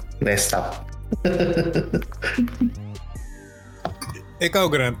desktop. Ikaw,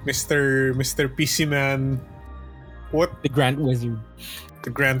 Grant, Mr. PC Man. What? The Grant Wizard. The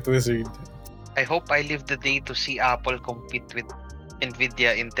Grant Wizard. I hope I live the day to see Apple compete with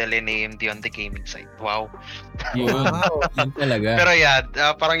Nvidia, Intel, and AMD on the gaming side. Wow. Yun talaga. Pero yeah,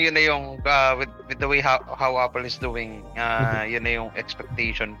 parang yun na yung with the way how Apple is doing, yun na yung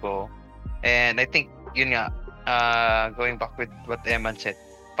expectation ko. And I think yun nga, going back with what Emman said,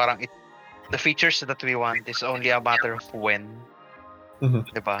 parang the features that we want is only a matter of when.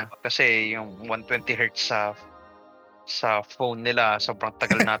 Diba? Kasi yung 120 Hz sa phone nila, sobrang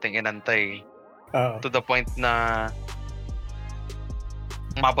tagal nating inantay. To the point na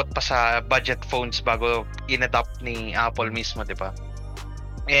umabot pa sa budget phones bago in-adopt ni Apple mismo, di ba?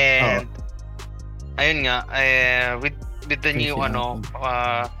 And ayun nga, with the new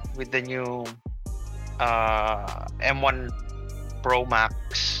with the new M1 Pro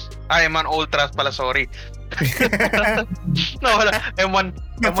Max, M1 Ultra pala, sorry. No, wala. M1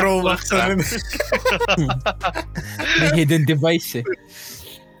 Pro Max. May hidden device eh.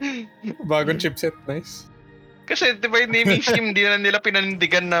 Bagong chipset, nice. Kasi diba yung naming scheme, hindi na nila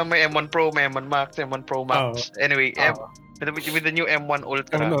pinanindigan na may M1 Pro, may M1 Max, M1 Pro Max. Anyway, with the new M1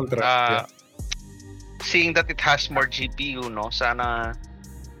 Ultra, seeing that it has more GPU, no, sana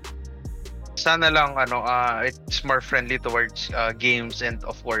lang it's more friendly towards games, and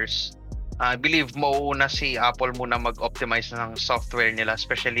of course I believe mauuna si Apple muna mag-optimize ng software nila,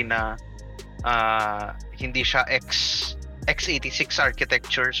 especially na hindi siya x86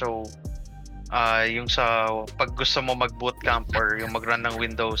 architecture. So yung sa pag gusto mo mag-bootcamp or yung mag-run ng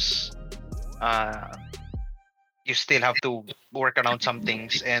Windows, you still have to work around some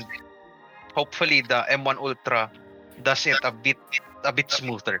things, and hopefully the M1 Ultra does it a bit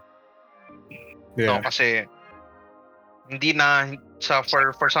smoother. Yeah. So, kasi hindi na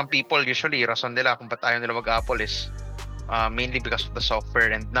for some people, usually rason nila kung ba't ayaw nila mag-Apple is mainly because of the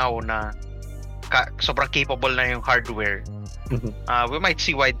software, and now na sobrang capable na yung hardware, we might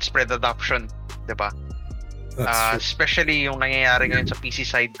see widespread adoption, diba? Especially yung nangyayari ngayon sa PC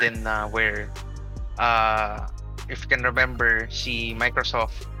side din, where if you can remember, si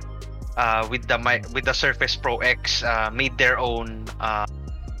Microsoft with the Surface Pro X made their own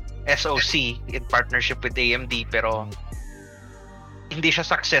SoC in partnership with AMD, pero hindi siya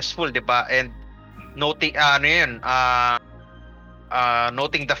successful, 'di ba? And noting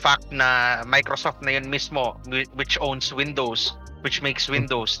noting the fact na Microsoft na yun mismo which owns Windows, which makes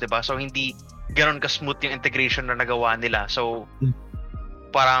Windows, 'di ba? So hindi ganoon ka-smooth yung integration na nagawa nila. So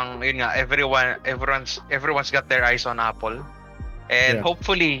parang yun nga, everyone's got their eyes on Apple. And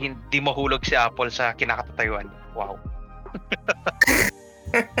hopefully hindi mahulog si Apple sa kinakatatayuan. Wow.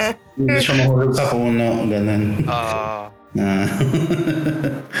 Hindi siya mahulog sa puno, ganun.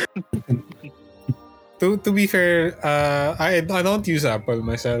 To be fair, I don't use Apple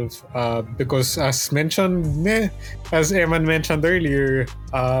myself because as Emman mentioned earlier,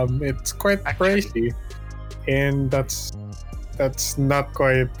 it's quite pricey, and that's not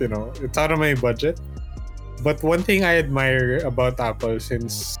quite, it's out of my budget. But one thing I admire about Apple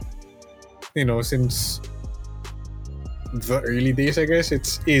since the early days, I guess,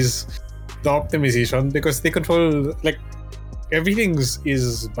 is the optimization, because they control, like, everything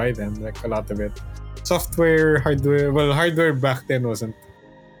is by them, like a lot of it. Software, hardware back then wasn't,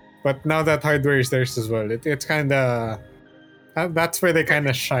 but now that hardware is theirs as well, it's kind of that's where they kind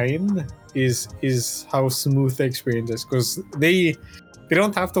of shine. Is how smooth the experience is, because they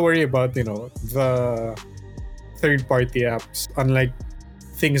don't have to worry about the third-party apps, unlike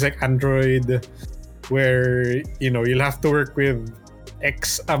things like Android, where you'll have to work with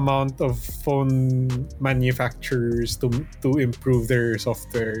X amount of phone manufacturers to improve their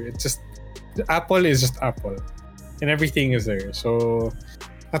software. It's just Apple is just Apple, and everything is there. So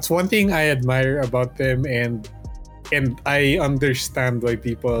that's one thing I admire about them, and I understand why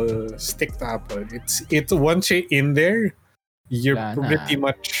people stick to Apple. It's once you're in there, you're pretty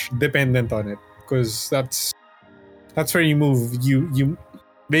much dependent on it, because that's where you move.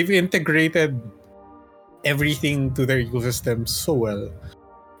 They've integrated everything to their ecosystem so well,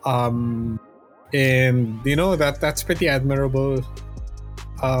 and that's pretty admirable.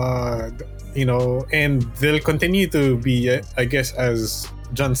 And they'll continue to be, I guess, as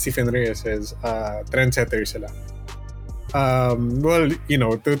John Stephen Reyes says, trendsetters sila. Well,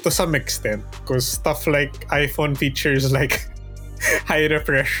 to some extent, because stuff like iPhone features like high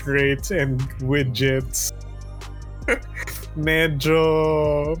refresh rates and widgets,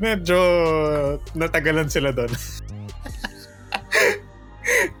 medyo natagalan sila doon.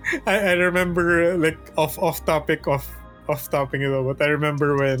 I remember, like, off topic, but I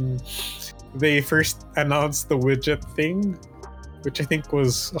remember when they first announced the widget thing, which I think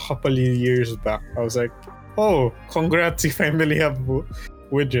was a couple of years back. I was like, oh, congrats, you finally have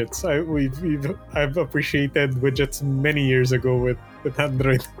widgets. I've appreciated widgets many years ago with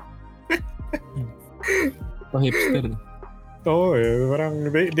Android. Hipster. Oh,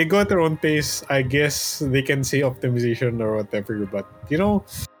 parang they go at their own pace. I guess they can say optimization or whatever, but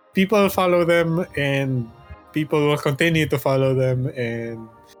people follow them, and people will continue to follow them and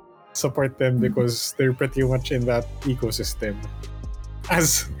support them because they're pretty much in that ecosystem.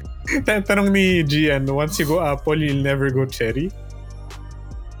 As tanong ni Gian, once you go Apple, you'll never go Cherry.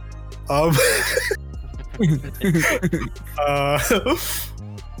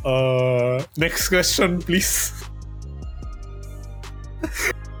 Next question, please.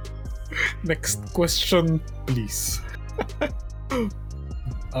 Next question, please.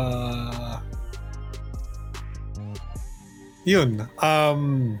 Yun.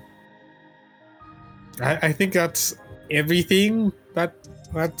 I think that's everything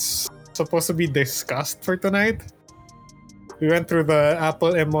that's supposed to be discussed for tonight. We went through the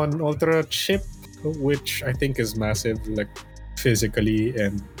Apple M1 Ultra chip, which I think is massive, like physically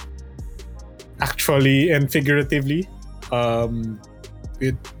and actually and figuratively.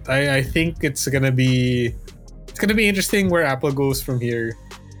 I think it's gonna be interesting where Apple goes from here.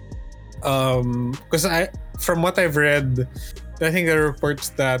 Because from what I've read, I think there are reports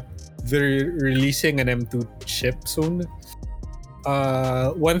that they're releasing an M2 chip soon.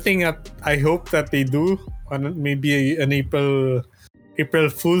 One thing that I hope that they do on maybe an April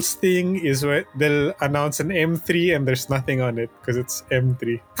Fool's thing is where they'll announce an M3 and there's nothing on it because it's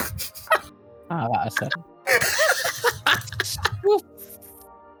M3. Kaasar.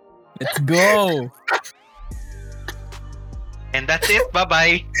 Let's go! And that's it.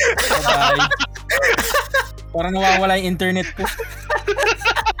 Bye-bye. Bye-bye. Parang nawawala yung internet ko.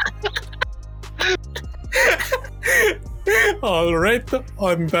 All right.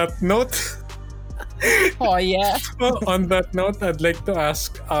 On that note, oh yeah. On that note, I'd like to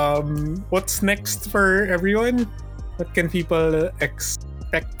ask, what's next for everyone? What can people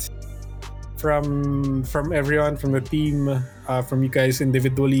expect from everyone, from the team, from you guys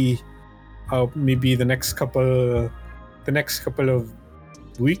individually? Maybe the next couple of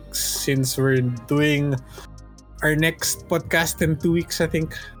weeks, since we're doing our next podcast in 2 weeks, I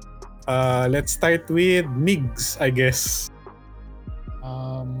think. Let's start with Migs, I guess.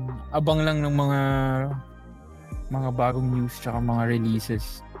 Abang lang ng mga bagong news tsaka mga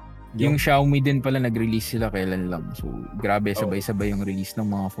releases. Yung Xiaomi din pala nag-release sila kailan lang. So grabe, sabay-sabay yung release ng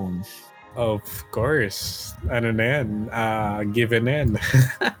mga phones. Of course. Ano na yan? Given yan.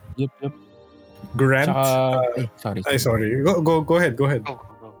 Yep. Grant? Sorry. Go ahead. Go.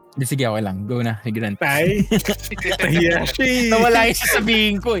 Sige, okay lang. Go na, Grant. Ay! Yeah, nawala yung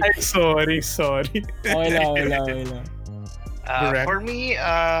sasabihin ko eh. Ay, sorry. Okay lang. For me,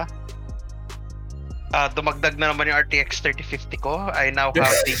 dumagdag na naman yung RTX 3050 ko. I now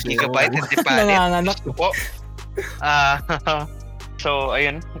have the gigabyte and the palette. Nanganganak po. So,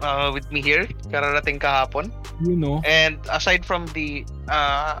 ayun, with me here, kararating kahapon. And aside from the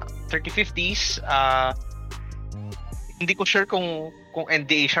 3050s, hindi ko sure kung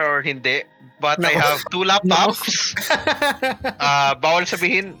NDA siya or hindi, but I have 2 laptops. Bawal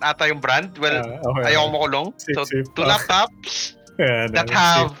sabihin ata yung brand. Well, ayaw ko makulong. So, 2 laptops that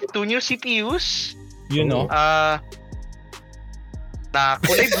have 2 new CPUs. Na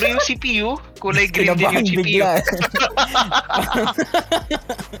kulay blue yung CPU, kulay green din Kinabahan yung GPU. bigla.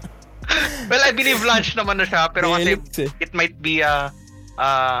 Well, I believe launch naman na siya, pero kasi Helix eh. it might be a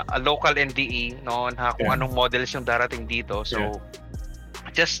local NDE, no, na kung anong models yung darating dito. So,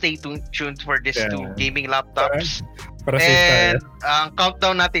 just stay tuned for these two gaming laptops. Para safe tayo. And ang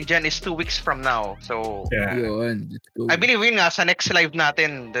countdown natin dyan is 2 weeks from now. So, Yun. Let's go. I believe yun nga, sa next live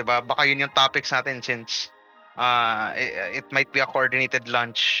natin, diba? Baka yun yung topics natin since it might be a coordinated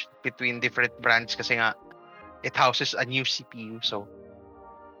launch between different brands kasi nga, it houses a new CPU. So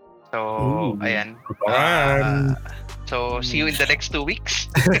ayan. So, see you in the next 2 weeks.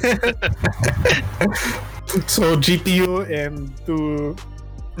 So, GPU and 2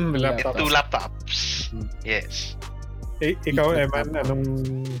 laptops. 2 laptops. Yes. Ikaw, Emman,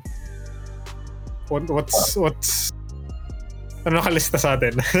 what's ano nakalista sa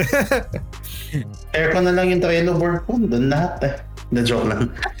atin? Aircon na lang yung Trello board ko. Doon lahat eh. The joke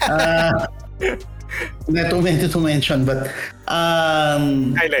lang. Not too many to mention, but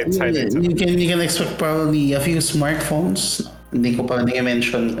Highlights. You can expect probably a few smartphones. Hindi ko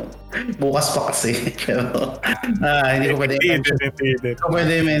mention. Bukas pa kasi. Pero, hindi ko pwede mention.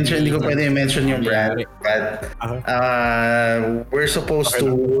 Hindi ko pwede mention yung brand. But we're supposed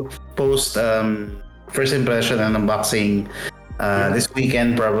to post first impression and unboxing this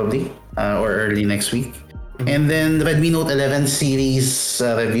weekend probably or early next week. And then Redmi Note 11 series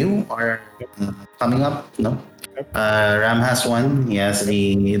review are coming up, no? Ram has one. He has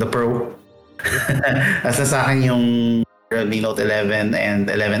the Pro. Asa sa akin yung Redmi Note 11 and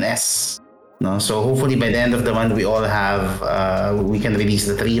 11S. No? So hopefully by the end of the month we all have we can release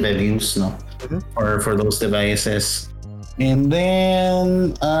the 3 reviews, no? For those devices. And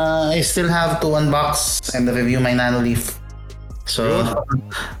then I still have to unbox and review my Nano Leaf. So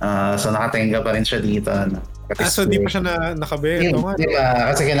nakatenga pa rin siya dito. No? So di pa siya nakabe?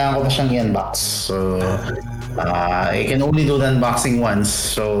 Kasi kailangan ko pa siyang i-unbox. So I can only do the unboxing once.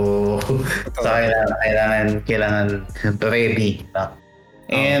 So kailangan ready.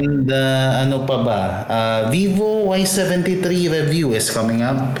 And ano pa ba? Vivo Y73 review is coming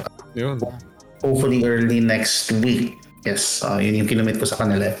up. Yun. Hopefully early next week. Yes, yun yung kinumit ko sa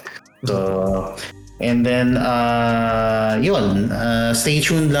kanila. So, and then, stay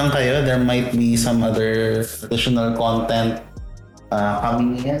tuned lang kayo. There might be some other additional content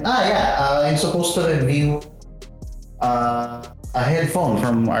coming in. I'm supposed to review a headphone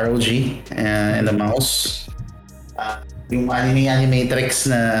from ROG and a mouse. Yung Animatrix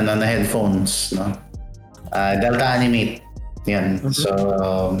na headphones, no? Delta Animate. Yan.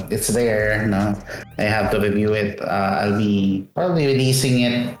 So, it's there, no? I have to review it. I'll be probably releasing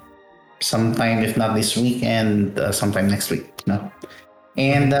it sometime, if not this weekend, sometime next week, no?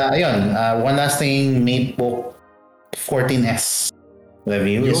 And one last thing, MateBook 14S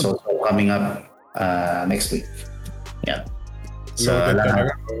review is also coming up next week. Yeah. So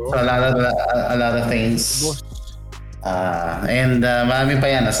a lot of things. And marami pa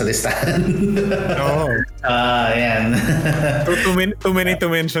yan nasa listahan. Yan. Too many to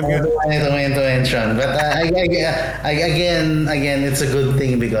mention. Too many to mention. But again, it's a good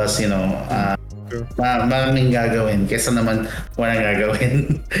thing because, maraming gagawin kesa naman walang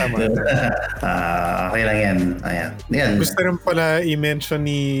gagawin. Tama. Okay lang yan. Ayan. Yan. Gusto rin pala i-mention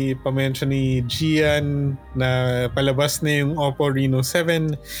ni Gian na palabas na yung Oppo Reno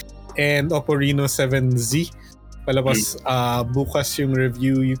 7 and Oppo Reno 7Z. Palabas bukas yung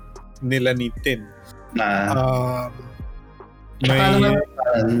review nila ni Tin.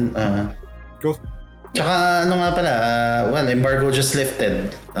 Go. Tsaka ano nga pala, embargo just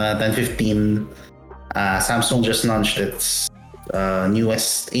lifted. 10/15. Samsung just launched its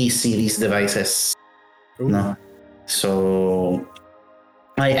newest A series devices. Ooh. No? So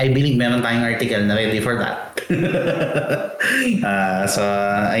I believe meron tayong article na ready for that. So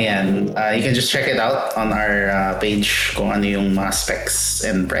ayan, you can just check it out on our page kung ano yung mga specs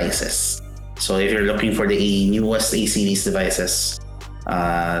and prices. So if you're looking for the newest A series devices,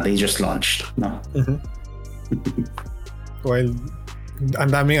 they just launched, no? While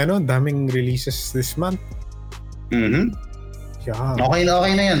ang daming releases this month. Yeah. Okay na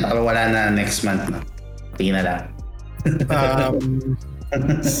yun. Para wala na next month, no? Tingin na lang.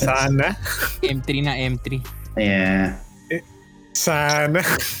 Sana. M3 na M3. Yeah. Sana.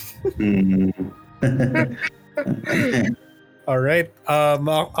 Alright.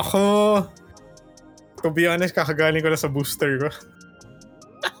 Ako, to be honest, kakagaling ko na sa booster ko.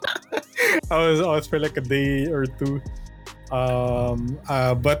 I was for like a day or two.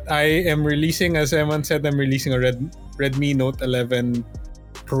 But I am releasing, as Emman said, I'm releasing a Redmi Note 11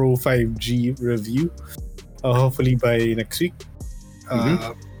 Pro 5G review. Hopefully by next week.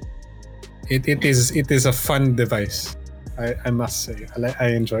 It is a fun device. I must say, I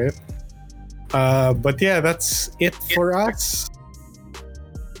enjoy it. But yeah, that's it for us.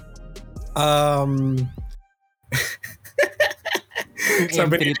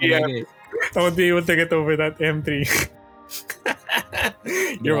 Somebody, M3 I won't be able to get over that M3.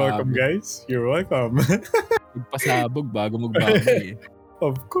 You're welcome, guys. You're welcome. Magpasabog bago magbaboy.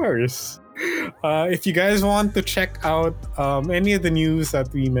 Of course. If you guys want to check out any of the news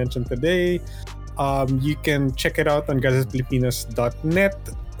that we mentioned today, you can check it out on gadgetpilipinas.net.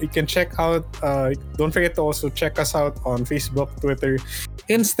 You can check out, don't forget to also check us out on Facebook, Twitter,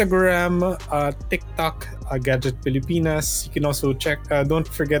 Instagram, TikTok, Gadget Pilipinas. You can also check, don't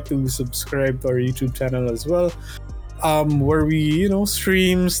forget to subscribe to our YouTube channel as well, where we,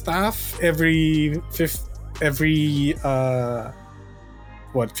 stream stuff every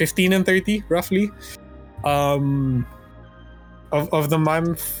 15 and 30 roughly of the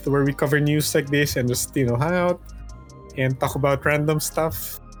month, where we cover news like this and just hang out and talk about random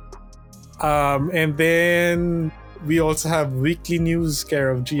stuff. And then we also have weekly news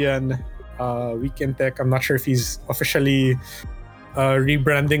care of Gian, Weekend Tech. I'm not sure if he's officially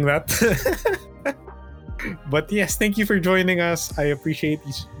rebranding that. But yes, thank you for joining us. We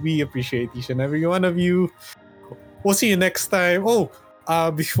appreciate each and every one of you. We'll see you next time.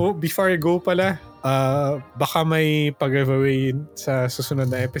 Before I go pala, baka may pag-giveaway sa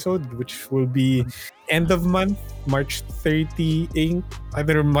susunod na episode, which will be end of month, March 30,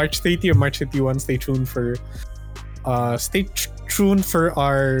 either March 30 or March 31. Stay tuned for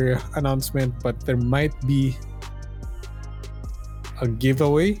our announcement, but there might be a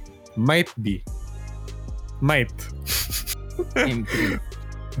giveaway. Might. M3.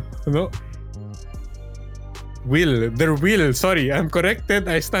 No. There will. Sorry, I'm corrected.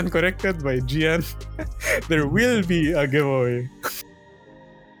 I stand corrected by Gian. There will be a giveaway.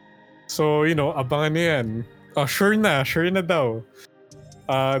 So, abangan niyo yan. Oh, sure na daw.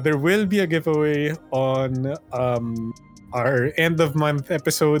 There will be a giveaway on our end of month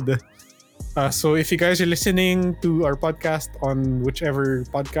episode. So if you guys are listening to our podcast on whichever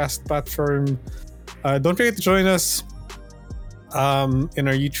podcast platform, don't forget to join us in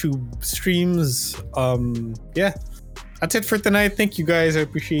our YouTube streams. Yeah, that's it for tonight. Thank you guys.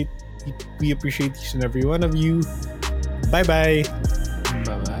 We appreciate each and every one of you. Bye-bye.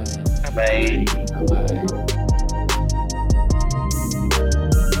 Bye-bye. Bye. Bye-bye.